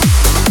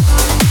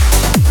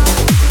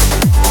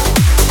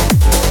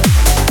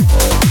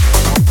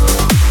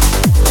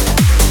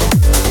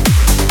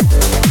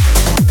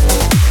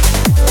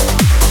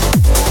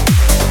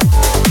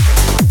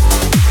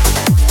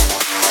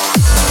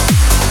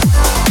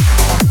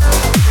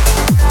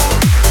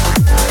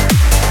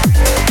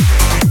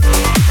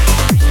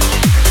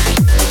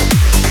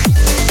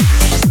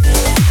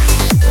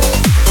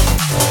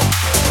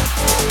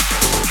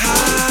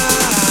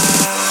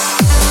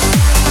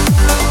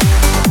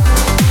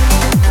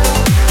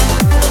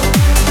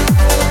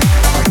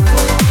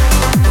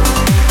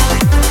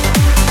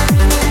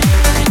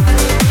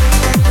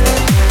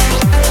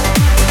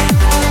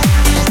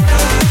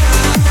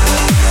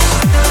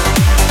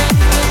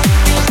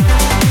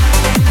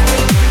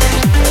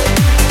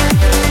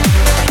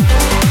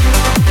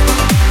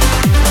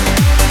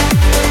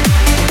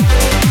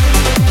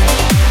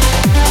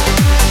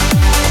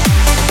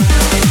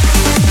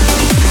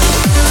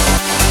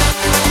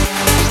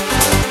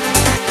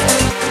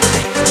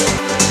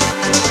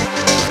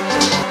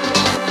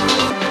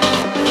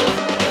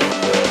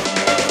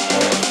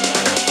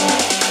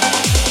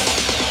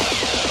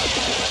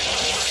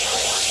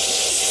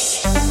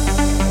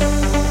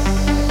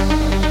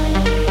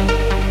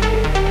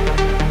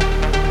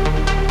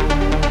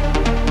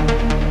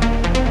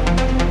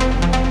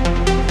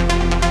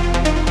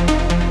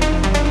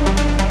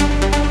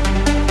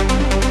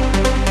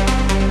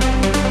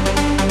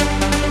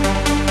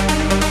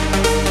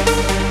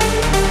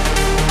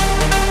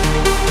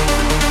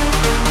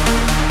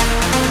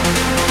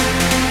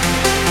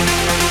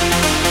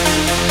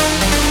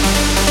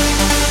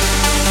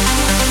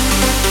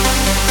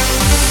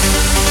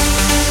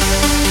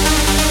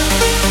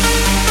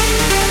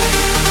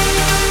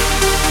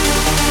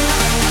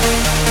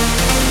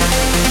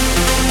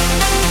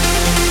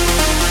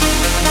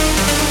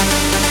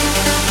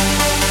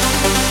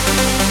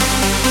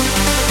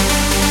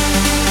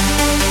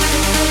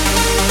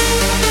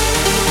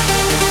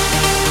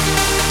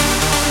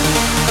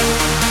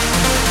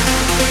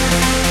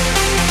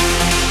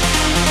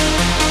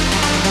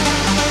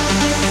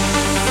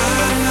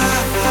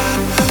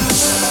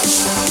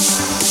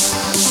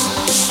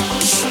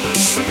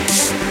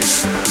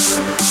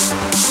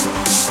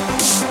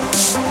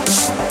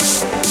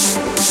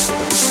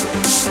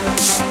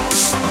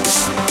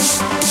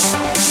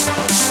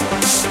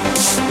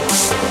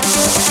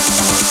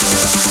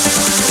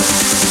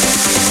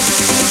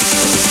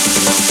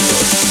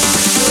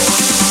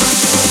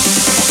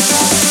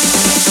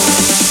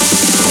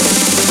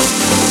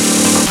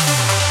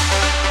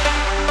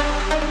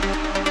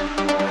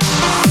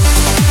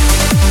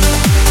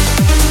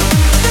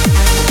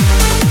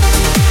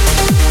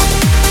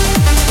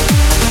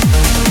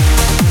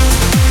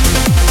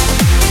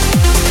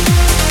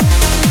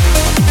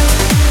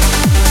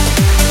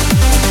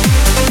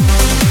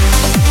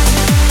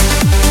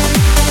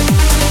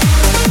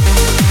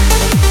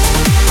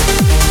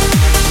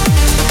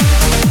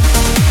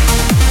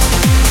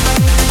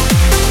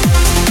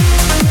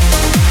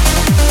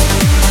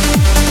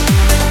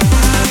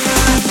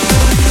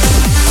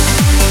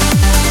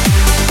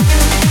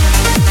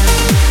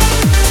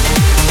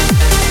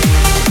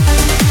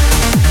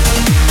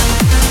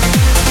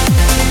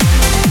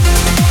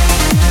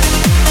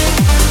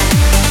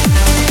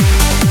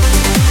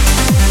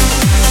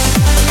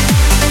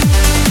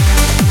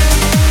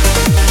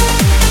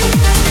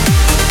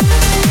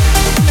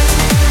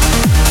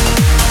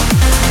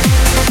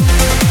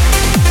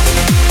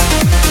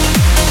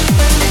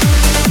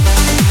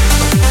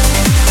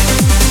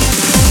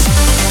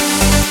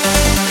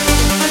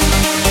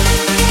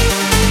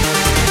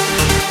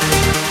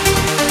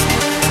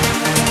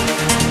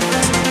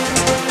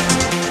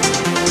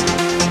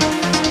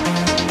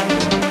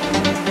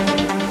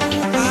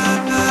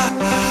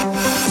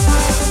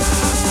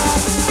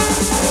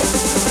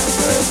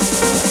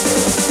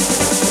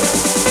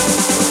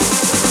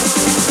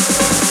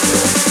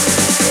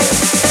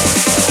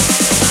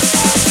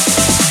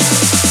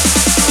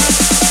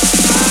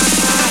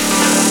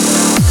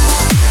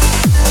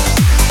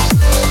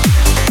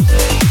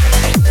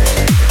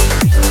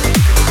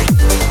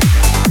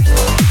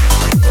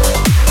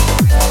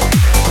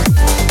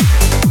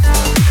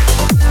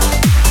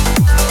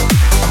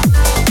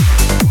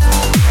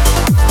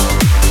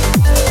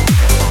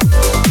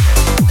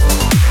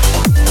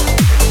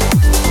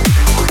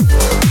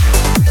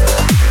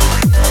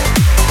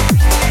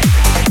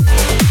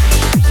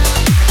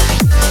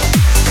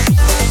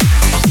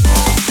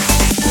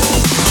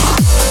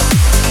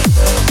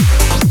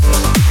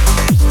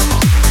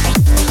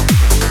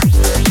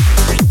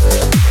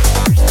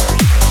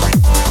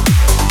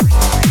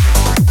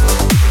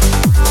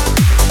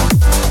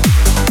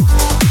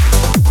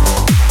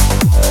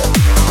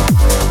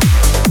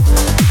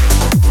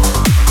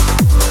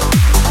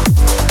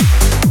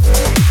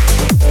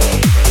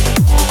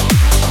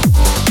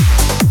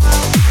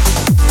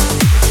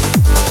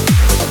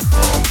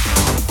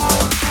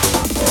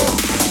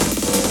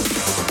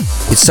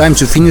 It's time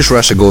to finish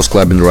Russia Goes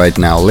Clubbing right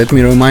now. Let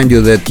me remind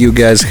you that you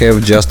guys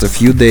have just a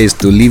few days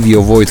to leave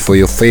your vote for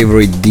your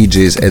favorite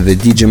DJs at the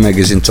DJ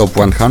Magazine Top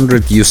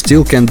 100. You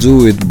still can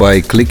do it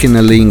by clicking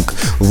a link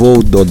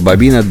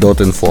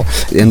vote.babina.info.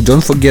 And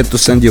don't forget to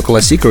send your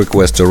classic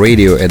request to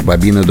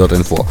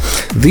radio@babina.info.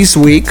 This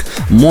week,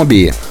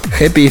 Moby,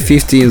 happy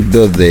 15th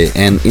birthday,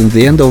 and in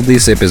the end of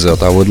this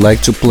episode I would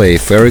like to play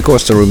Ferry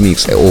Costa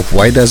remix of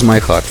Why Does My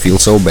Heart Feel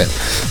So Bad.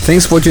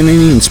 Thanks for tuning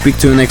in. Speak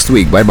to you next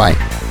week. Bye bye.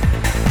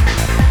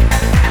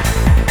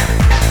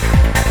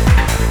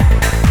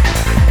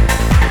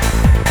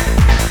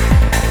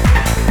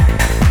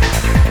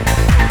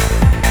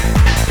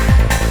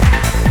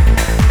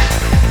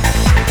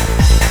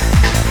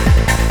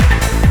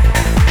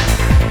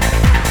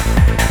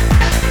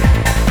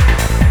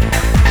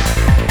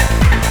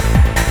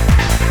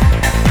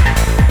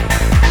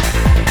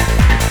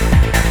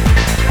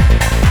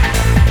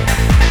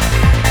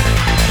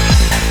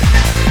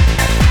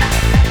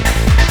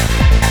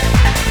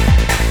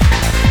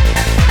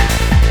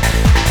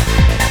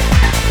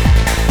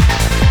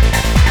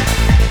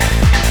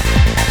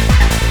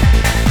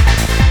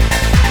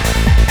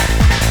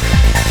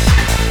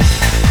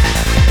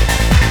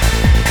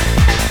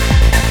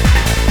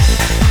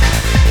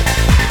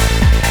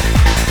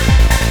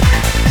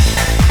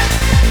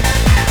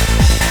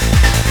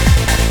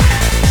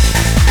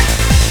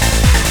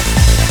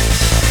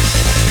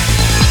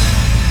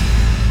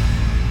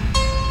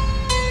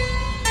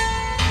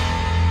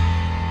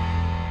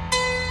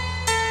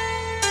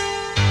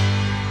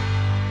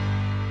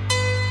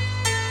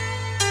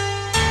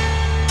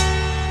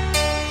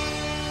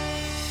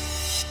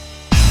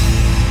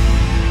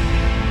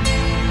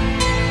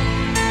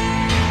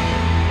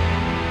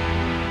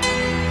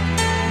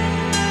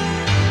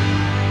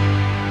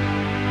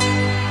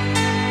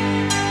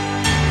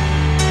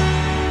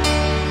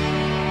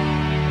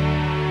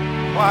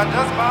 Why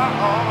does my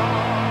heart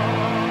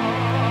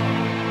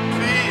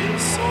feel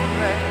so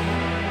bad?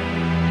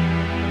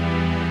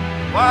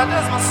 Why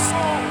does my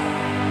soul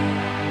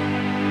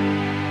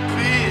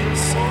feel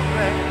so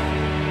bad?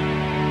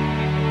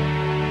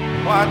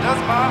 Why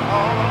does my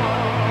heart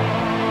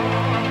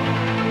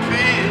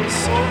feel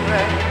so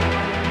bad?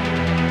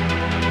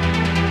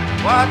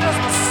 Why does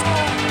my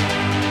soul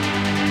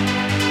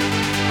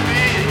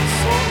feel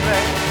so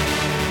bad?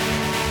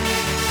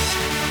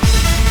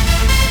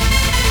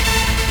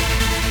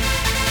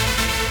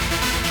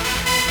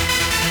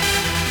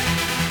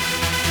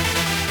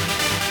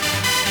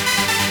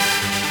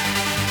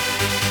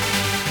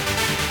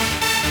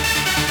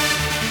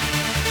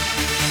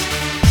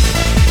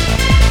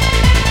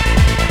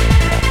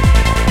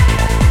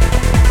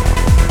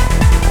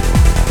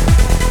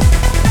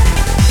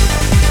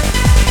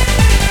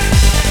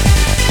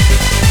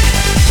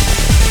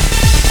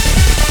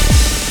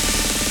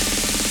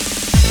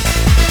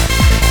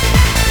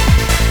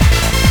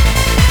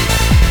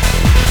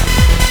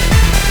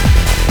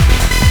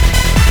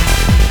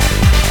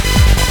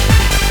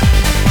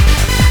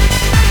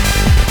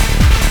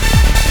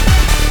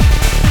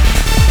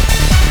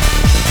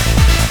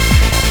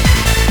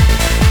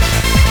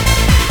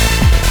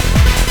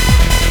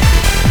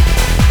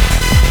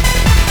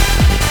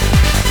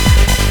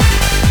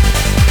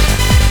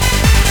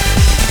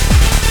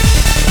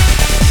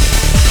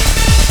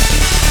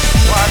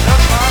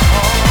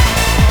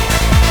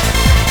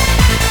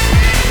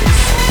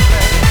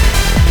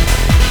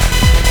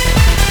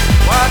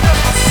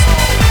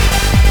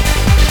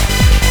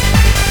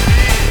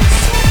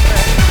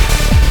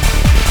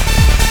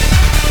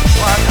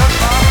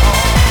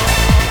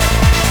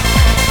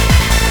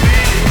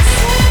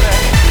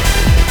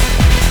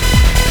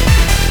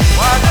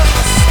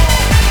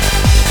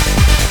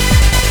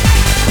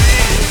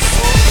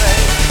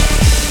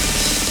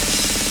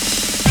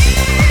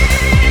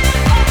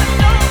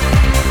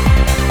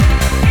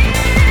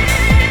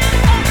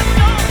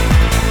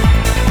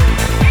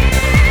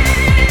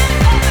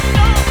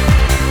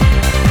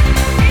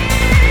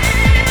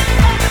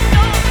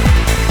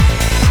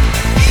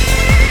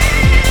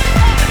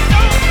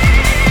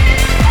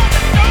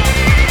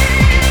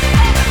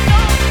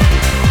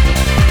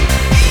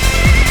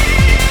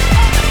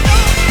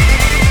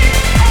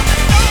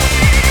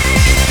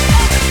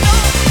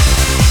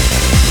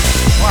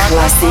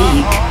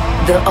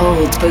 The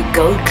old but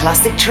gold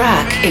classic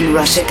track in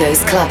Russia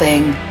Goes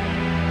Clubbing.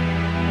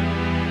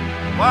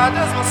 Why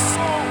does my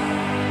soul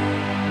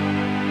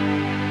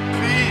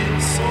feel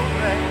so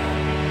bad?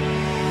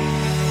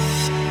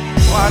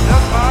 Why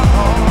does my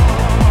heart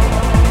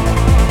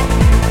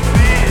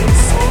feel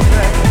so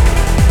bad?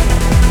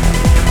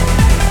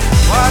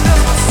 Why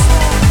does my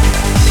soul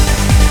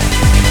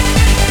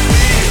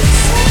feel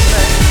so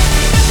bad?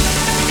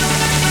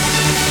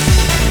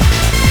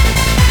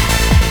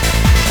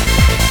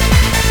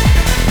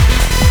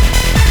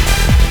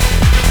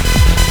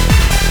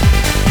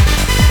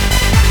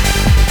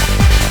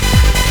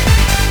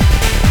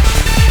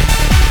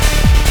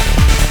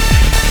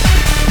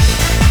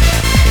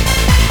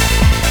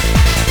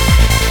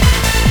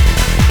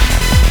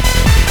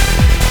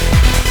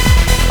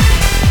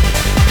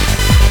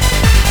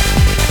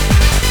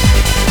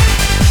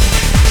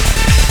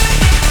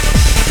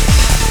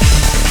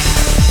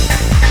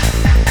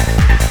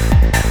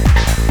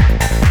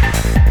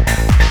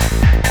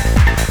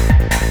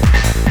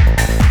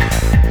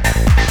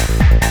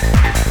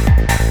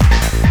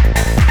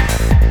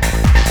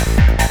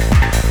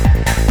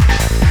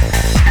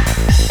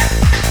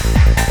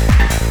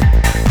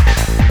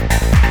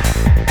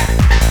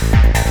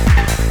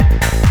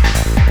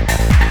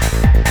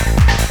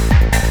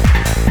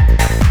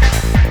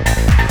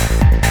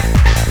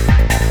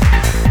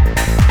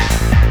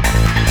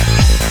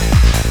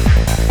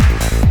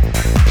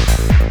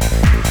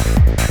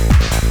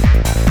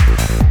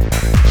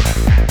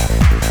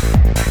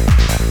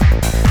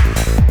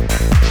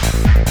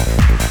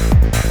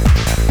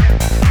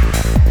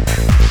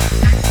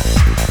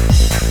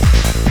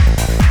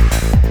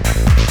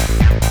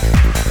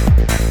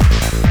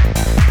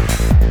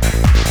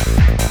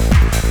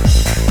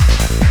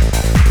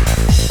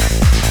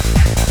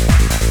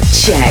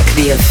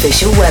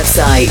 official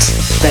website,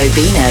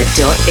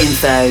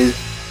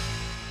 bobina.info.